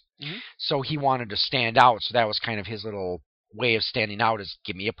blades. So he wanted to stand out, so that was kind of his little way of standing out, is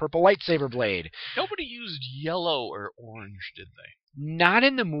give me a purple lightsaber blade. Nobody used yellow or orange, did they? Not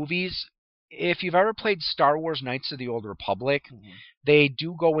in the movies. If you've ever played Star Wars Knights of the Old Republic, they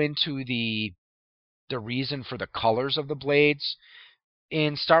do go into the reason for the colors of the blades.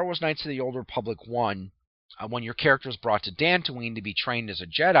 In Star Wars Knights of the Old Republic 1, when your character is brought to Dantooine to be trained as a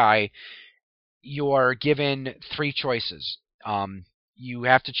Jedi, you're given 3 choices. You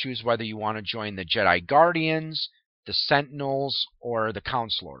have to choose whether you want to join the Jedi Guardians, the Sentinels, or the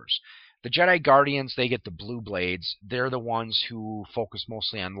Counselors. The Jedi Guardians, they get the blue blades. They're the ones who focus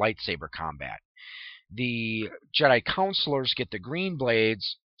mostly on lightsaber combat. The Jedi Counselors get the green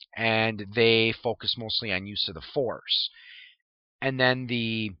blades, and they focus mostly on use of the Force. And then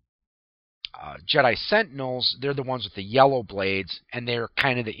the Jedi Sentinels, they're the ones with the yellow blades, and they're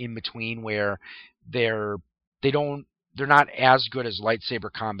kind of the in-between, where they're not as good as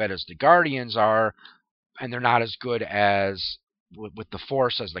lightsaber combat as the Guardians are, and they're not as good as with the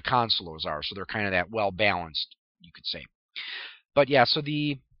Force as the Consulars are. So they're kind of that well-balanced, you could say. But yeah, so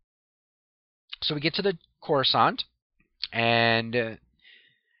we get to the Coruscant, and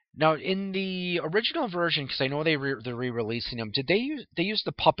now in the original version, because I know they're re-releasing them, did they use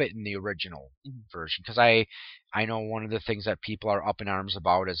the puppet in the original version? Because I know one of the things that people are up in arms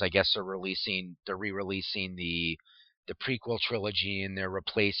about is, I guess they're re-releasing the the prequel trilogy and they're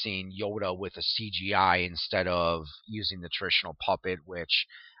replacing Yoda with a CGI instead of using the traditional puppet, which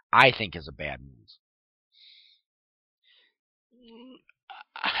I think is a bad move.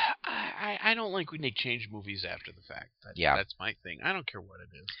 I don't like when they change movies after the fact. Yeah. That's my thing. I don't care what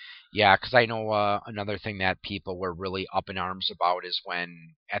it is. Yeah, because I know another thing that people were really up in arms about is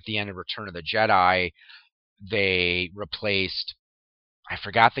when, at the end of Return of the Jedi, they replaced, I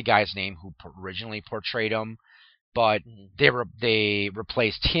forgot the guy's name who originally portrayed him, but they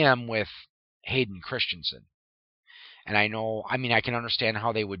replaced him with Hayden Christensen. And I can understand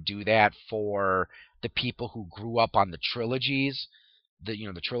how they would do that for the people who grew up on the trilogies,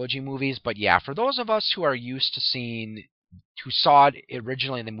 the trilogy movies. But yeah, for those of us who are used to who saw it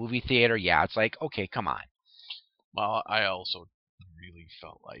originally in the movie theater, yeah, it's like, okay, come on. Well, I also really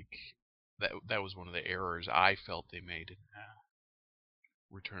felt like that was one of the errors I felt they made in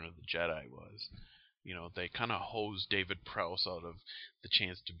Return of the Jedi was, they kind of hosed David Prowse out of the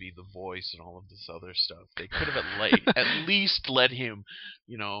chance to be the voice and all of this other stuff. They could have at least let him,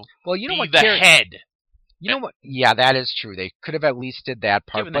 well, be the head. You know what? Yeah, that is true. They could have at least did that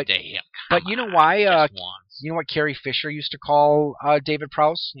part. Given the day, but you know why? You know what Carrie Fisher used to call David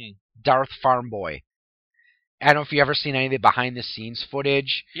Prowse? Darth Farm Boy. I don't know if you ever seen any of the behind the scenes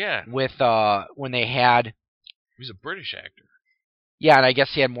footage. Yeah. With when they had. He was a British actor. Yeah, and I guess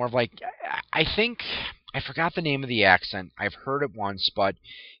he had more of like, I think, I forgot the name of the accent. I've heard it once, but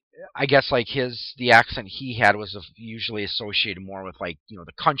I guess like the accent he had was usually associated more with like,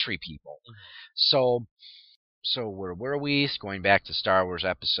 the country people. So where were we? Going back to Star Wars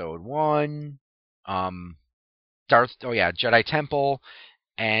Episode 1, Jedi Temple,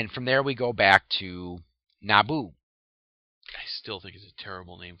 and from there we go back to Naboo. I still think it's a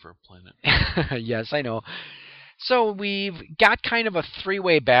terrible name for a planet. Yes, I know. So we've got kind of a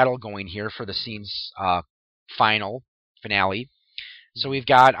three-way battle going here for the scene's finale. So we've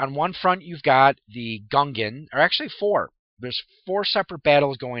got, on one front, you've got the Gungan, or actually four. There's four separate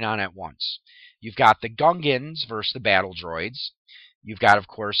battles going on at once. You've got the Gungans versus the battle droids. You've got, of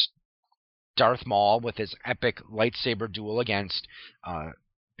course, Darth Maul with his epic lightsaber duel against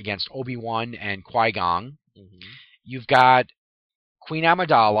Obi-Wan and Qui-Gon. Mm-hmm. You've got Queen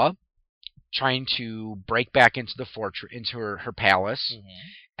Amidala trying to break back into the fortress, into her palace,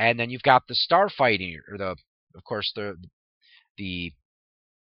 and then you've got the starfighting, or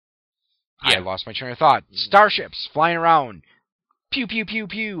I lost my train of thought. Starships flying around, pew pew pew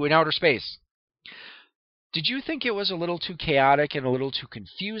pew in outer space. Did you think it was a little too chaotic and a little too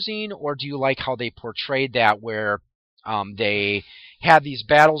confusing, or do you like how they portrayed that, where they had these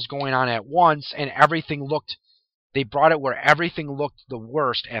battles going on at once and they brought it where everything looked the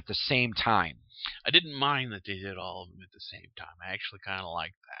worst at the same time? I didn't mind that they did all of them at the same time. I actually kind of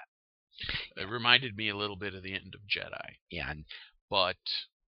liked that. It reminded me a little bit of the end of Jedi. Yeah. But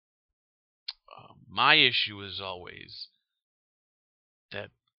my issue is always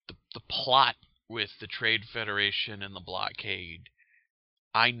that the plot with the Trade Federation and the blockade,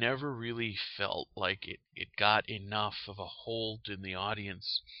 I never really felt like it got enough of a hold in the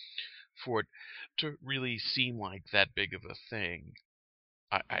audience for it to really seem like that big of a thing.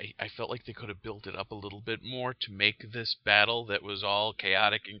 I felt like they could have built it up a little bit more to make this battle that was all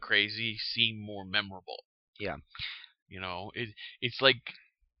chaotic and crazy seem more memorable. Yeah. It's like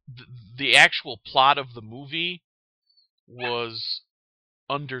the actual plot of the movie was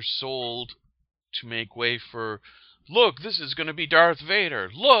undersold to make way for, look, this is going to be Darth Vader.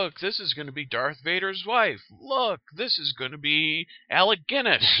 Look, this is going to be Darth Vader's wife. Look, this is going to be Alec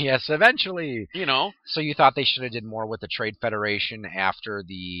Guinness. Yes, eventually. You know. So you thought they should have did more with the Trade Federation after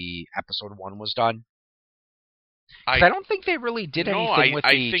the Episode 1 was done? I don't think they really did anything with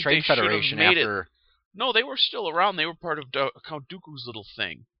the Trade Federation after... No, they were still around. They were part of Count Dooku's little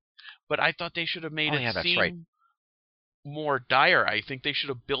thing. But I thought they should have made it seem more dire. I think they should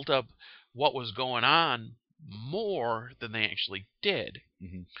have built up what was going on more than they actually did.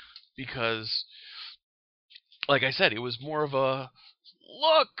 Mm-hmm. Because, like I said, it was more of a,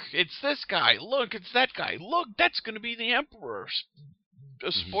 look, it's this guy. Look, it's that guy. Look, that's going to be the Emperor.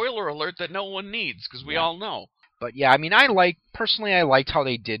 A spoiler alert that no one needs, because we all know. But yeah, I mean, I liked how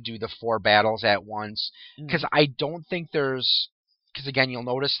they did do the 4 battles at once, because I don't think because again, you'll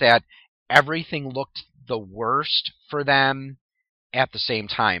notice that everything looked the worst for them at the same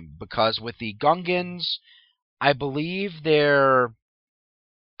time, because with the Gungans, I believe their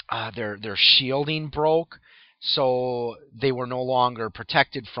shielding broke, so they were no longer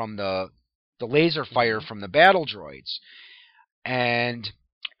protected from the laser fire from the battle droids. And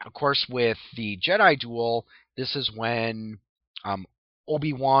of course, with the Jedi duel, this is when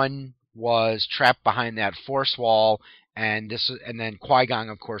Obi-Wan was trapped behind that force wall, and then Qui-Gon,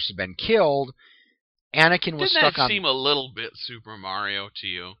 of course, had been killed. Anakin was Didn't stuck that on. seem a little bit Super Mario to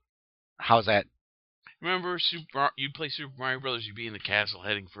you? How's that? Remember, you'd play Super Mario Brothers. You'd be in the castle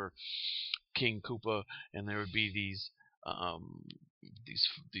heading for King Koopa, and there would be these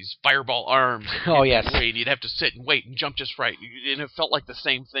fireball arms. Oh, yes. Wait, and you'd have to sit and wait and jump just right, and it felt like the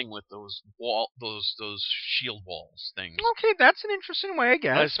same thing with those shield walls things. Okay, that's an interesting way, I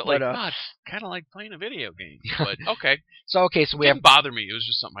guess. I felt but, like, it's kind of like playing a video game. But okay, so we have. didn't bother me. It was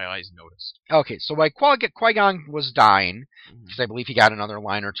just something my eyes noticed. Okay, so like Qui-Gon was dying, because I believe he got another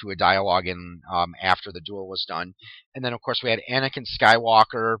line or two of dialogue in after the duel was done, and then of course we had Anakin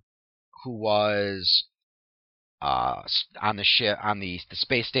Skywalker, who was on the ship on the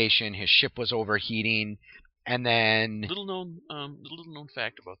space station. His ship was overheating, and then Little known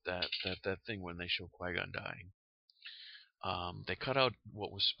fact about that thing when they show Qui-Gon dying. They cut out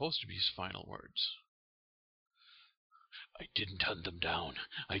what was supposed to be his final words. I didn't hunt them down.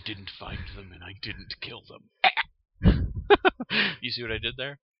 I didn't find them, and I didn't kill them. You see what I did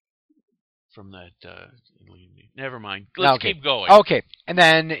there? From that, never mind. Let's keep going. Okay, and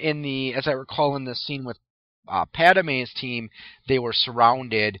then as I recall, in the scene with Padme's team, they were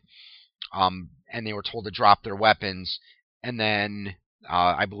surrounded, and they were told to drop their weapons, and then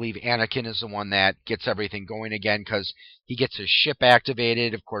I believe Anakin is the one that gets everything going again, because he gets his ship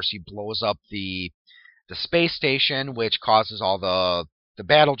activated. Of course, he blows up the space station, which causes all the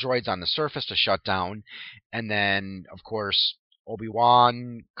battle droids on the surface to shut down, and then of course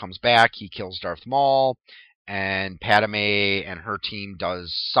Obi-Wan comes back. He kills Darth Maul, and Padme and her team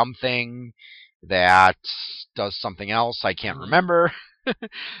does something that does something else I can't remember.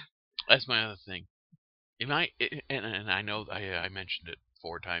 That's my other thing. And I know I mentioned it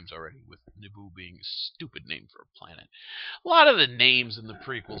 4 times already, with Naboo being a stupid name for a planet. A lot of the names in the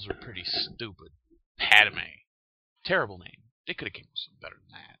prequels are pretty stupid. Padme, terrible name. They could have came up with something better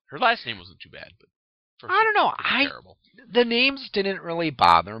than that. Her last name wasn't too bad, but I don't know. terrible. The names didn't really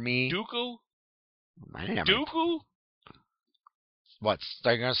bother me. Dooku? I didn't have Dooku? What?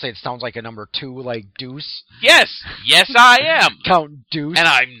 Are you going to say it sounds like a number 2, like Deuce? Yes! Yes, I am! Count Deuce? And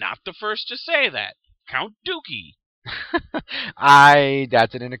I'm not the first to say that. Count Dookie. That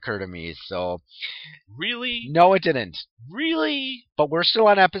didn't occur to me, so... Really? No, it didn't. Really? But we're still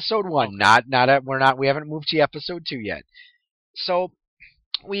on episode 1. Okay. We haven't moved to episode 2 yet. So,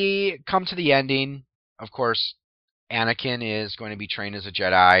 we come to the ending. Of course, Anakin is going to be trained as a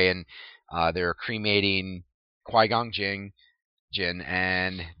Jedi, and they're cremating Qui-Gon Jinn,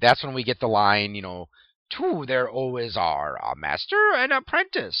 and that's when we get the line, two there always are, a master and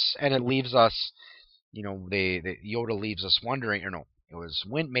apprentice, and it leaves us, Yoda leaves us wondering, or no, it was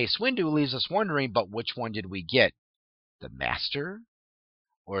Mace Windu leaves us wondering, but which one did we get, the master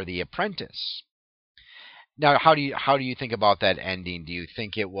or the apprentice? Now, how do you think about that ending? Do you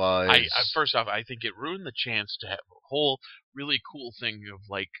think it was? First off, I think it ruined the chance to have a whole really cool thing of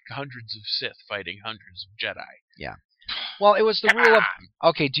like hundreds of Sith fighting hundreds of Jedi. Yeah. Well, it was the rule of...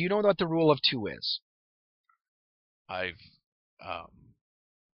 Okay, do you know what the rule of 2 is?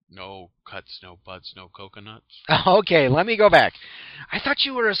 No cuts, no butts, no coconuts. Okay, let me go back. I thought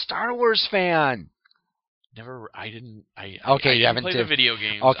you were a Star Wars fan. Okay, you haven't played the video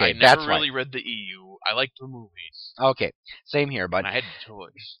games. Okay, I that's never really read the EU. I liked the movies. Okay, same here, but... And I had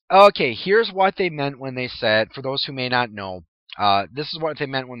toys. Okay, here's what they meant when they said, for those who may not know, this is what they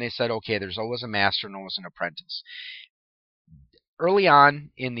meant when they said, okay, there's always a master and always an apprentice. Early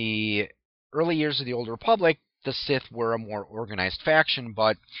on, in the early years of the Old Republic, the Sith were a more organized faction,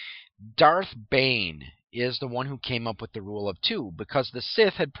 but Darth Bane is the one who came up with the rule of 2, because the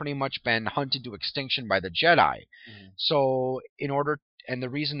Sith had pretty much been hunted to extinction by the Jedi. Mm-hmm. So, and the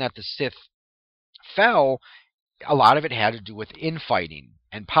reason that the Sith fell, a lot of it had to do with infighting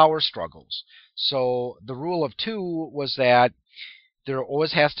and power struggles. So, the rule of 2 was that there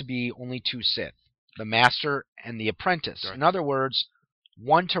always has to be only 2 Sith, the master and the apprentice. Right. In other words,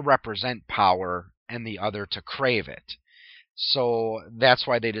 one to represent power and the other to crave it. So that's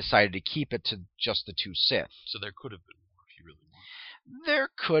why they decided to keep it to just the 2 Sith. So there could have been more if you really want. There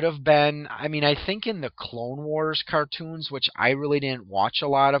could have been. I mean, I think in the Clone Wars cartoons, which I really didn't watch a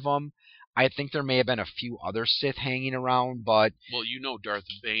lot of them, I think there may have been a few other Sith hanging around, but... Well, Darth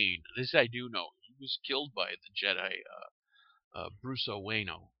Bane. This I do know. He was killed by the Jedi, Bruce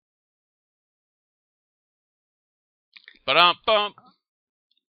Oweno. Ba-dum-bum.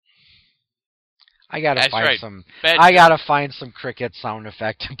 I gotta find some cricket sound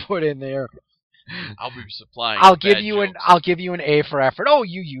effect to put in there. I'll be supplying. I'll give you an A for effort. Oh,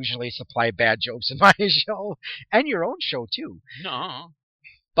 you usually supply bad jokes in my show and your own show too. No.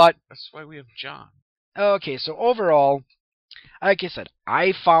 But That's why we have John. okay, so overall, like I said,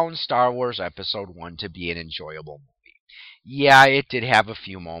 I found Star Wars Episode 1 to be an enjoyable movie. Yeah, it did have a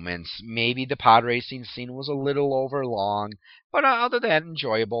few moments. Maybe the pod racing scene was a little overlong, but other than that,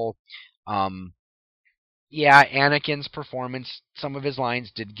 enjoyable. Um, yeah, Anakin's performance, some of his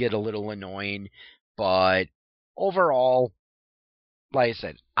lines did get a little annoying, but overall, like I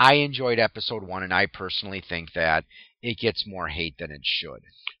said, I enjoyed Episode 1, and I personally think that it gets more hate than it should.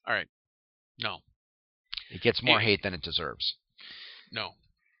 All right. No. It gets more It- hate than it deserves. No.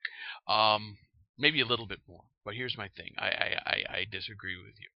 Maybe a little bit more. But here's my thing. I disagree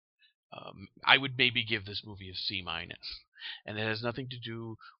with you. I would maybe give this movie a C minus, and it has nothing to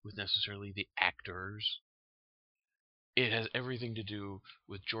do with necessarily the actors. It has everything to do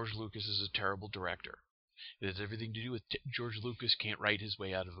with George Lucas is a terrible director. It has everything to do with George Lucas can't write his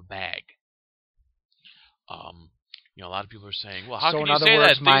way out of a bag. A lot of people are saying, "Well, how So can in you other say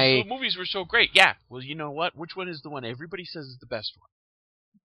words, that? These movies were so great." Yeah. Well, you know what? Which one is the one everybody says is the best one?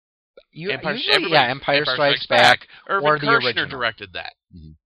 Usually, Empire Strikes Back, Irvin or the Kershner original. directed that.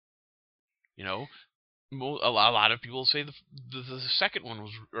 Mhm. You know, a lot of people say the second one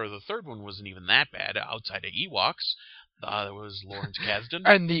was, or the third one wasn't even that bad outside of Ewoks. There was Lawrence Kasdan.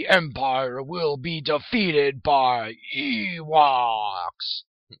 And the Empire will be defeated by Ewoks.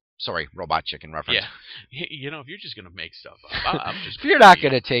 Sorry, Robot Chicken reference. Yeah, if you're just gonna make stuff up, I'm just. If you're not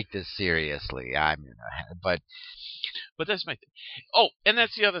going to take this seriously, but that's my thing. Oh, and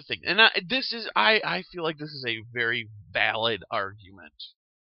that's the other thing. And I feel like this is a very valid argument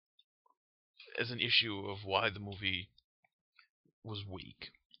as an issue of why the movie was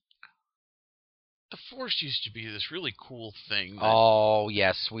weak. The Force used to be this really cool thing. Oh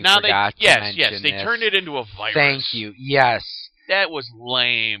yes, we now forgot to mention they this. turned it into a virus. Thank you. Yes. That was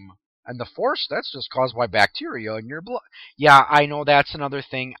lame. And the Force, that's just caused by bacteria in your blood. Yeah, I know that's another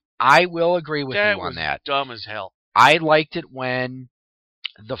thing. I will agree with you on that. Dumb as hell. I liked it when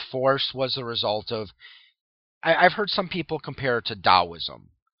the Force was the result of... I've heard some people compare it to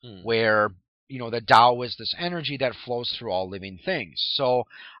Taoism, where, the Tao is this energy that flows through all living things. So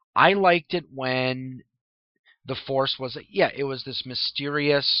I liked it when the Force was... it was this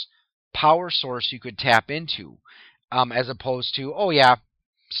mysterious power source you could tap into, as opposed to,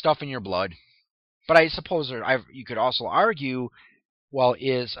 stuff in your blood. But I suppose you could also argue, well,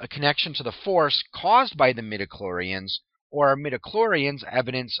 is a connection to the Force caused by the midichlorians, or are midichlorians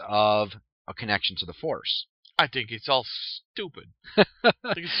evidence of a connection to the Force? I think it's all stupid. I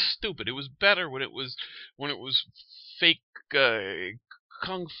think it's stupid. It was better when it was fake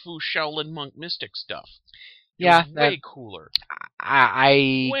kung fu Shaolin monk mystic stuff. It was way cooler.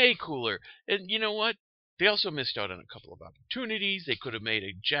 Way cooler. And you know what? They also missed out on a couple of opportunities. They could have made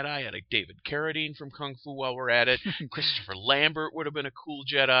a Jedi out of David Carradine from Kung Fu while we're at it. Christopher Lambert would have been a cool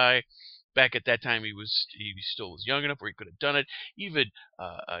Jedi. Back at that time, he still was young enough where he could have done it. Even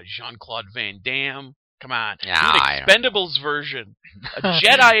Jean-Claude Van Damme. Come on. An Expendables version. A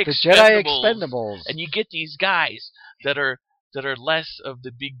Jedi the Expendables. Jedi Expendables. And you get these guys that are less of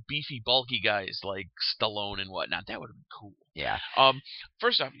the big, beefy, bulky guys like Stallone and whatnot. That would have been cool. Yeah.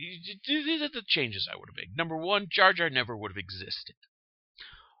 First off, the changes I would have made. Number one, Jar Jar never would have existed.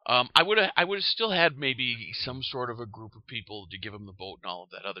 I would have still had maybe some sort of a group of people to give him the vote and all of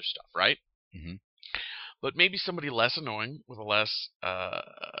that other stuff, right? Mm-hmm. But maybe somebody less annoying with a less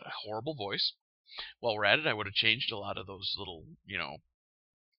horrible voice. While we're at it, I would have changed a lot of those little,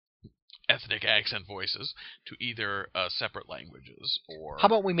 ethnic accent voices to either separate languages or... How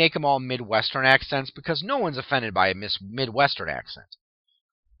about we make them all Midwestern accents, because no one's offended by a Midwestern accent.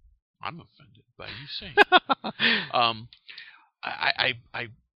 I'm offended by you saying I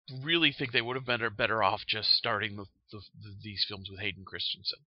really think they would have been better off just starting these films with Hayden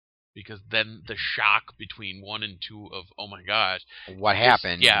Christensen. Because then the shock between 1 and 2 of, oh my gosh... What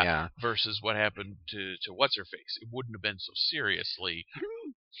happened, yeah. Versus what happened to What's-Her-Face. It wouldn't have been so seriously...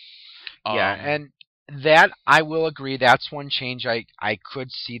 Yeah, and that, I will agree, that's one change I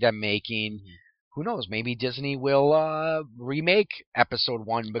could see them making. Mm-hmm. Who knows, maybe Disney will remake Episode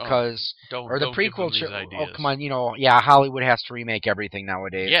 1 because... or the prequel... Oh, come on, Hollywood has to remake everything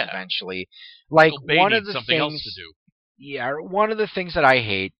nowadays eventually. Like, one of the something things... else to do. Yeah, one of the things that I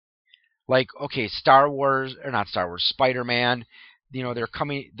hate, like, okay, Spider-Man,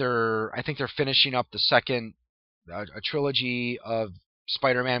 I think they're finishing up the second a trilogy of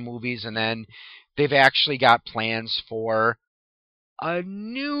Spider-Man movies, and then they've actually got plans for a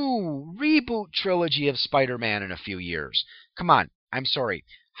new reboot trilogy of Spider-Man in a few years. Come on, I'm sorry.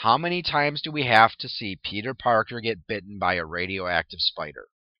 How many times do we have to see Peter Parker get bitten by a radioactive spider?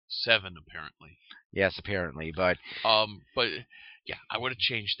 7 apparently. Yes, apparently, but But yeah, I would have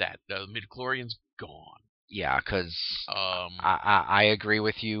changed that. The midichlorian's gone. yeah, because Um, I agree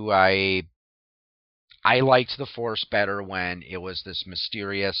with you. I liked the Force better when it was this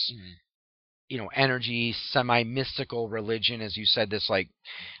mysterious, energy, semi-mystical religion, as you said, this like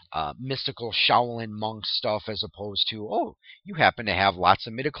mystical Shaolin monk stuff, as opposed to, oh, you happen to have lots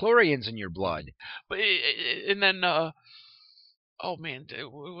of midichlorians in your blood. but and then oh man,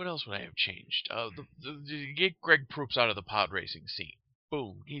 what else would I have changed? Get Greg Proops out of the pod racing scene.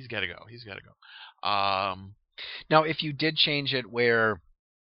 Boom, he's got to go. He's got to go. Now, if you did change it where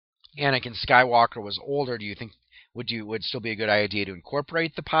Anakin Skywalker was older, do you think would still be a good idea to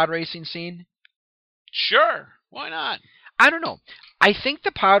incorporate the pod racing scene? Sure, why not? I don't know. I think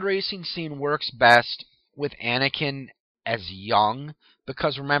the pod racing scene works best with Anakin as young,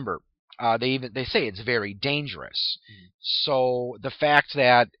 because remember, they say it's very dangerous. So the fact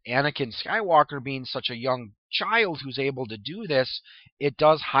that Anakin Skywalker, being such a young child who's able to do this, it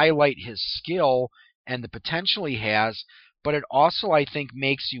does highlight his skill and the potential he has. But it also, I think,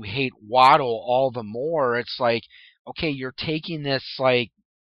 makes you hate Waddle all the more. It's like, okay, you're taking this, like,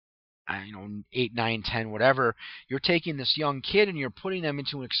 8, 9, 10, whatever. You're taking this young kid and you're putting them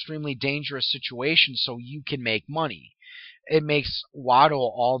into an extremely dangerous situation so you can make money. It makes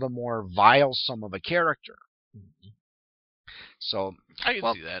Waddle all the more vilesome of a character. So I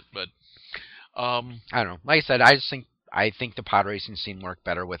can see that, but I don't know. Like I said, I think the pod racing scene worked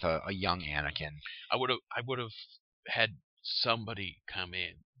better with a young Anakin. I would have had somebody come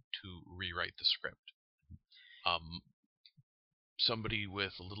in to rewrite the script. Somebody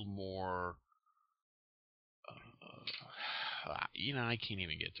with a little more, I can't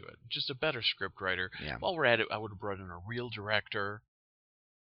even get to it. Just a better script writer. Yeah. While we're at it, I would have brought in a real director.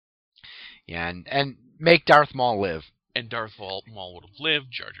 Yeah, and make Darth Maul live. And Darth Maul would have lived.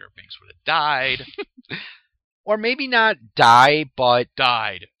 Jar Jar Binks would have died. Or maybe not die, but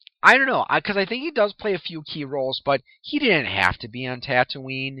died. I don't know, because I think he does play a few key roles, but he didn't have to be on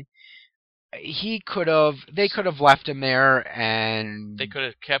Tatooine. They could have left him there, and they could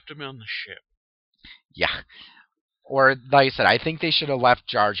have kept him on the ship. Yeah. Or, like I said, I think they should have left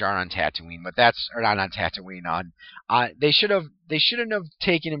Jar Jar on Tatooine, but or not on Tatooine, they shouldn't have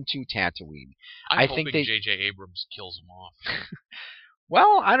taken him to Tatooine. I'm hoping J.J. Abrams kills him off.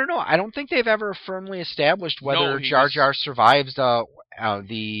 Well, I don't know. I don't think they've ever firmly established whether Jar Jar survives the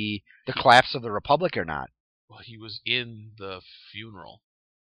collapse of the Republic or not. Well, he was in the funeral.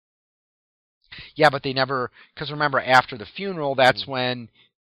 Yeah, but they never, because remember, after the funeral, that's when,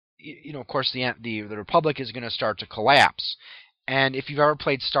 of course, the Republic is going to start to collapse. And if you've ever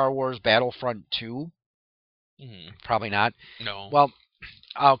played Star Wars Battlefront 2, probably not. No. Well,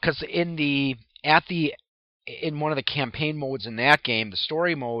 because in one of the campaign modes in that game, the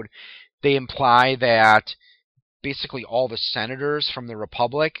story mode, they imply that basically all the senators from the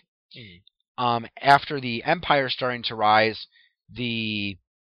Republic, after the Empire starting to rise,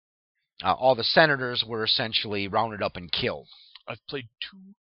 all the senators were essentially rounded up and killed. I've played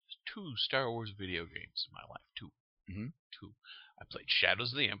two Star Wars video games in my life. Two. I played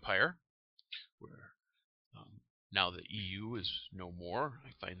Shadows of the Empire, where now the EU is no more. I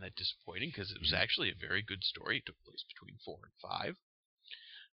find that disappointing because it was actually a very good story. It took place between 4 and 5.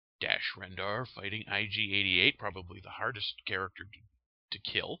 Dash Rendar fighting IG-88, probably the hardest character to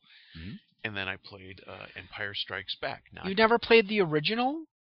kill. And then I played Empire Strikes Back. You never played the original?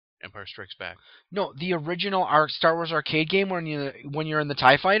 Empire Strikes Back. No, the original Star Wars arcade game when you're in the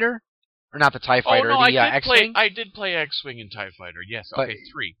TIE Fighter? Or not the TIE Fighter, X-Wing? I did play X-Wing and TIE Fighter, yes. Okay,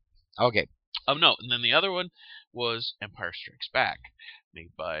 3. Okay. No, and then the other one was Empire Strikes Back,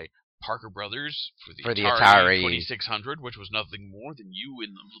 made by Parker Brothers for the Atari 2600, which was nothing more than you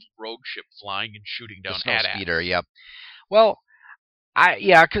in the little rogue ship flying and shooting down AT-ATs. Speeder, yep. Well,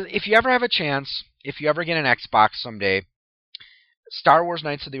 because if you ever have a chance, if you ever get an Xbox someday, Star Wars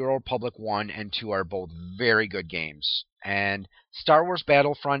Knights of the Old Republic 1 and 2 are both very good games. And Star Wars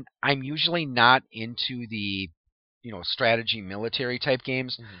Battlefront, I'm usually not into the strategy military type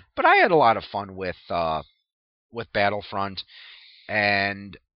games, but I had a lot of fun with Battlefront,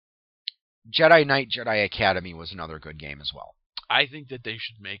 and Jedi Knight Jedi Academy was another good game as well. I think that they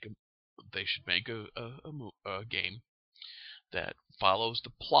should make a game that follows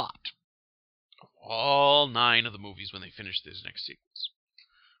the plot of all 9 of the movies when they finish this next sequence.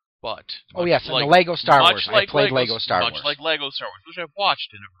 But and the Lego Star Wars. I played Lego Star Wars. Much like Lego Star Wars, which I've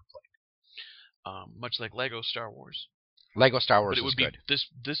watched and never played. Much like Lego Star Wars. Lego Star Wars but it would is be good.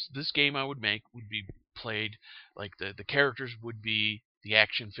 This game I would make would be played like the characters would be the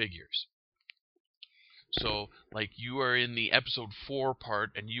action figures. So, like, you are in the episode 4 part,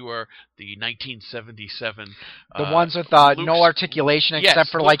 and you are the 1977. The ones with no articulation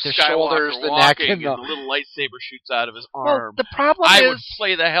except for like the shoulders, the neck, and the little lightsaber shoots out of his Well, arm. the problem I is would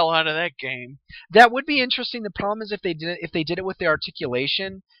play the hell out of that game. that would be interesting. The problem is if they did it with the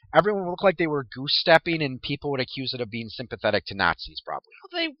articulation, everyone would look like they were goose stepping, and people would accuse it of being sympathetic to Nazis.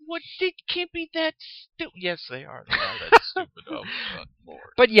 Probably. Well, they can't be that stupid. Yes, they are. They are that stupid. Oh, God, Lord.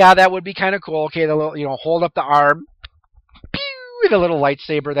 But yeah, that would be kind of cool. Okay, the little, hold up the arm. Pew! The little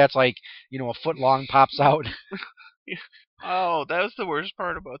lightsaber that's like, a foot long pops out. Oh, that was the worst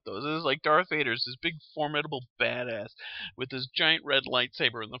part about those. It was like Darth Vader's this big formidable badass with this giant red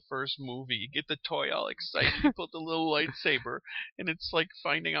lightsaber in the first movie. You get the toy all excited, you put the little lightsaber, and it's like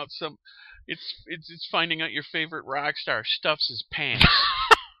finding out it's finding out your favorite rock star stuffs his pants.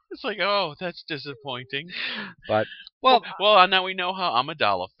 It's like, oh, that's disappointing. But well, now we know how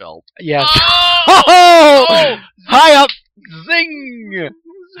Amidala felt. Yes. Oh! Oh! High up, zing!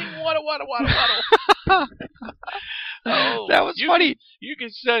 Wada. Oh, that was funny. You can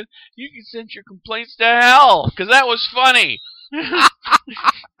send your complaints to hell because that was funny. Well,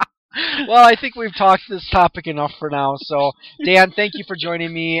 I think we've talked this topic enough for now. So, Dan, thank you for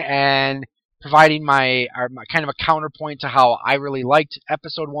joining me and providing my kind of a counterpoint to how I really liked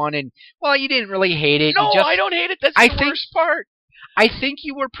episode 1. And well, you didn't really hate it. No, I don't hate it. That's the worst part. I think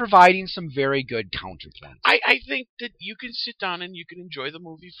you were providing some very good counterpoints. I think that you can sit down and you can enjoy the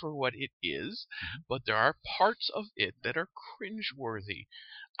movie for what it is, but there are parts of it that are cringeworthy.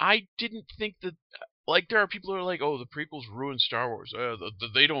 I didn't think that, like, there are people who are like, oh, the prequels ruined Star Wars.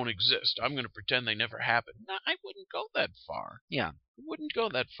 They don't exist. I'm going to pretend they never happened. No, I wouldn't go that far. Yeah. I wouldn't go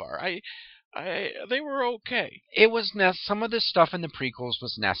that far. They were okay. It was some of the stuff in the prequels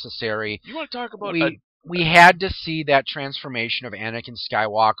was necessary. You want to talk about we had to see that transformation of Anakin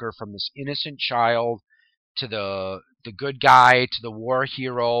Skywalker from this innocent child to the good guy to the war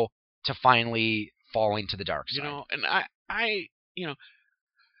hero to finally falling to the dark side. And I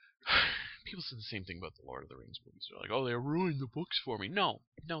people said the same thing about the Lord of the Rings movies. They're like, oh, they ruined the books for me. No,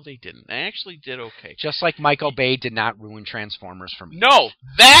 they didn't. They actually did okay. Just like Michael Bay did not ruin Transformers for me. No,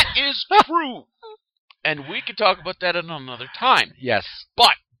 that is true. And we could talk about that at another time. Yes.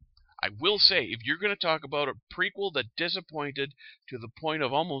 But I will say, if you're going to talk about a prequel that disappointed to the point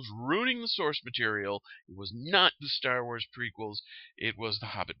of almost ruining the source material, it was not the Star Wars prequels, it was the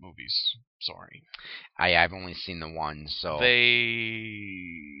Hobbit movies. Sorry. I've only seen the one, so... They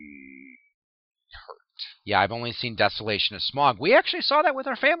hurt. Yeah, I've only seen Desolation of Smaug. We actually saw that with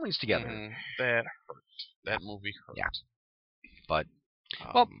our families together. That hurt. That movie hurt. Yeah. But,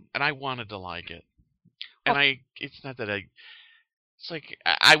 and I wanted to like it. And it's not that it's like,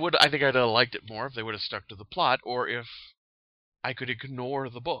 I think I'd have liked it more if they would have stuck to the plot, or if I could ignore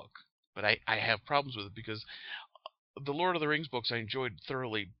the book. But I have problems with it because the Lord of the Rings books I enjoyed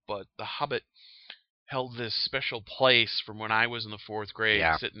thoroughly, but The Hobbit held this special place from when I was in the 4th grade,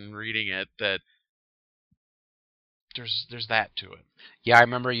 sitting and reading it, that there's that to it. Yeah, I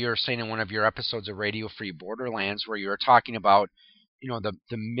remember you were saying in one of your episodes of Radio Free Borderlands where you were talking about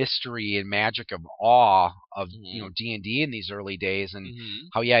the mystery and magic of awe of D&D in these early days, and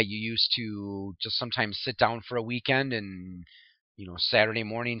how you used to just sometimes sit down for a weekend and Saturday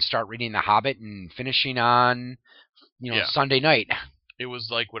morning start reading The Hobbit and finishing on Sunday night. It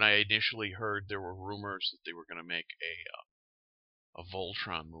was like when I initially heard there were rumors that they were going to make a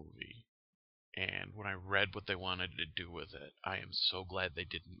Voltron movie, and when I read what they wanted to do with it, I am so glad they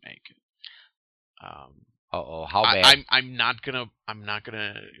didn't make it. How bad? I'm not gonna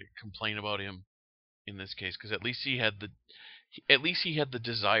complain about him in this case, because at least he had the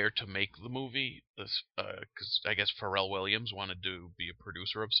desire to make the movie. Because I guess Pharrell Williams wanted to be a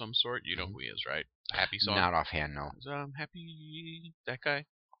producer of some sort. You know who he is, right? Happy Song. Not offhand, no. Happy, that guy.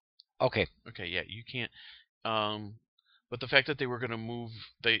 Okay. Okay, yeah, you can't. But the fact that they were gonna move,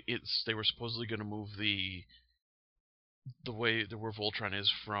 they were supposedly gonna move the way where Voltron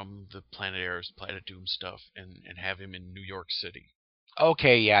is from the Planet Ares, Planet Doom stuff, and have him in New York City.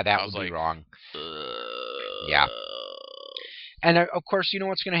 Okay, yeah, that would be wrong. Yeah. And of course, you know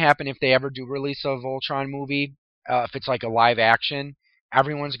what's going to happen if they ever do release a Voltron movie? If it's like a live action,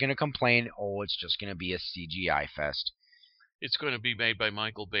 everyone's going to complain, oh, it's just going to be a CGI fest. It's going to be made by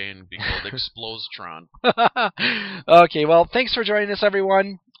Michael Bay and be called Explositron. Okay, well, thanks for joining us,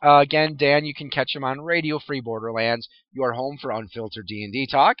 everyone. Again, Dan, you can catch him on Radio Free Borderlands, your home for unfiltered D&D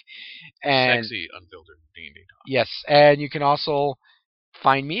talk. And sexy unfiltered D&D talk. Yes, and you can also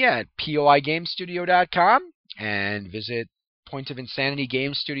find me at poigamestudio.com and visit Point of Insanity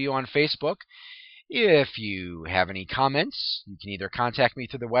Game Studio on Facebook. If you have any comments, you can either contact me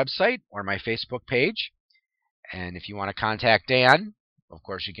through the website or my Facebook page. And if you want to contact Dan, of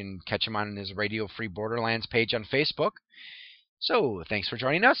course, you can catch him on his Radio Free Borderlands page on Facebook. So, thanks for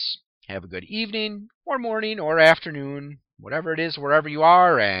joining us. Have a good evening, or morning, or afternoon, whatever it is, wherever you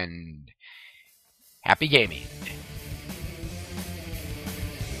are, and happy gaming.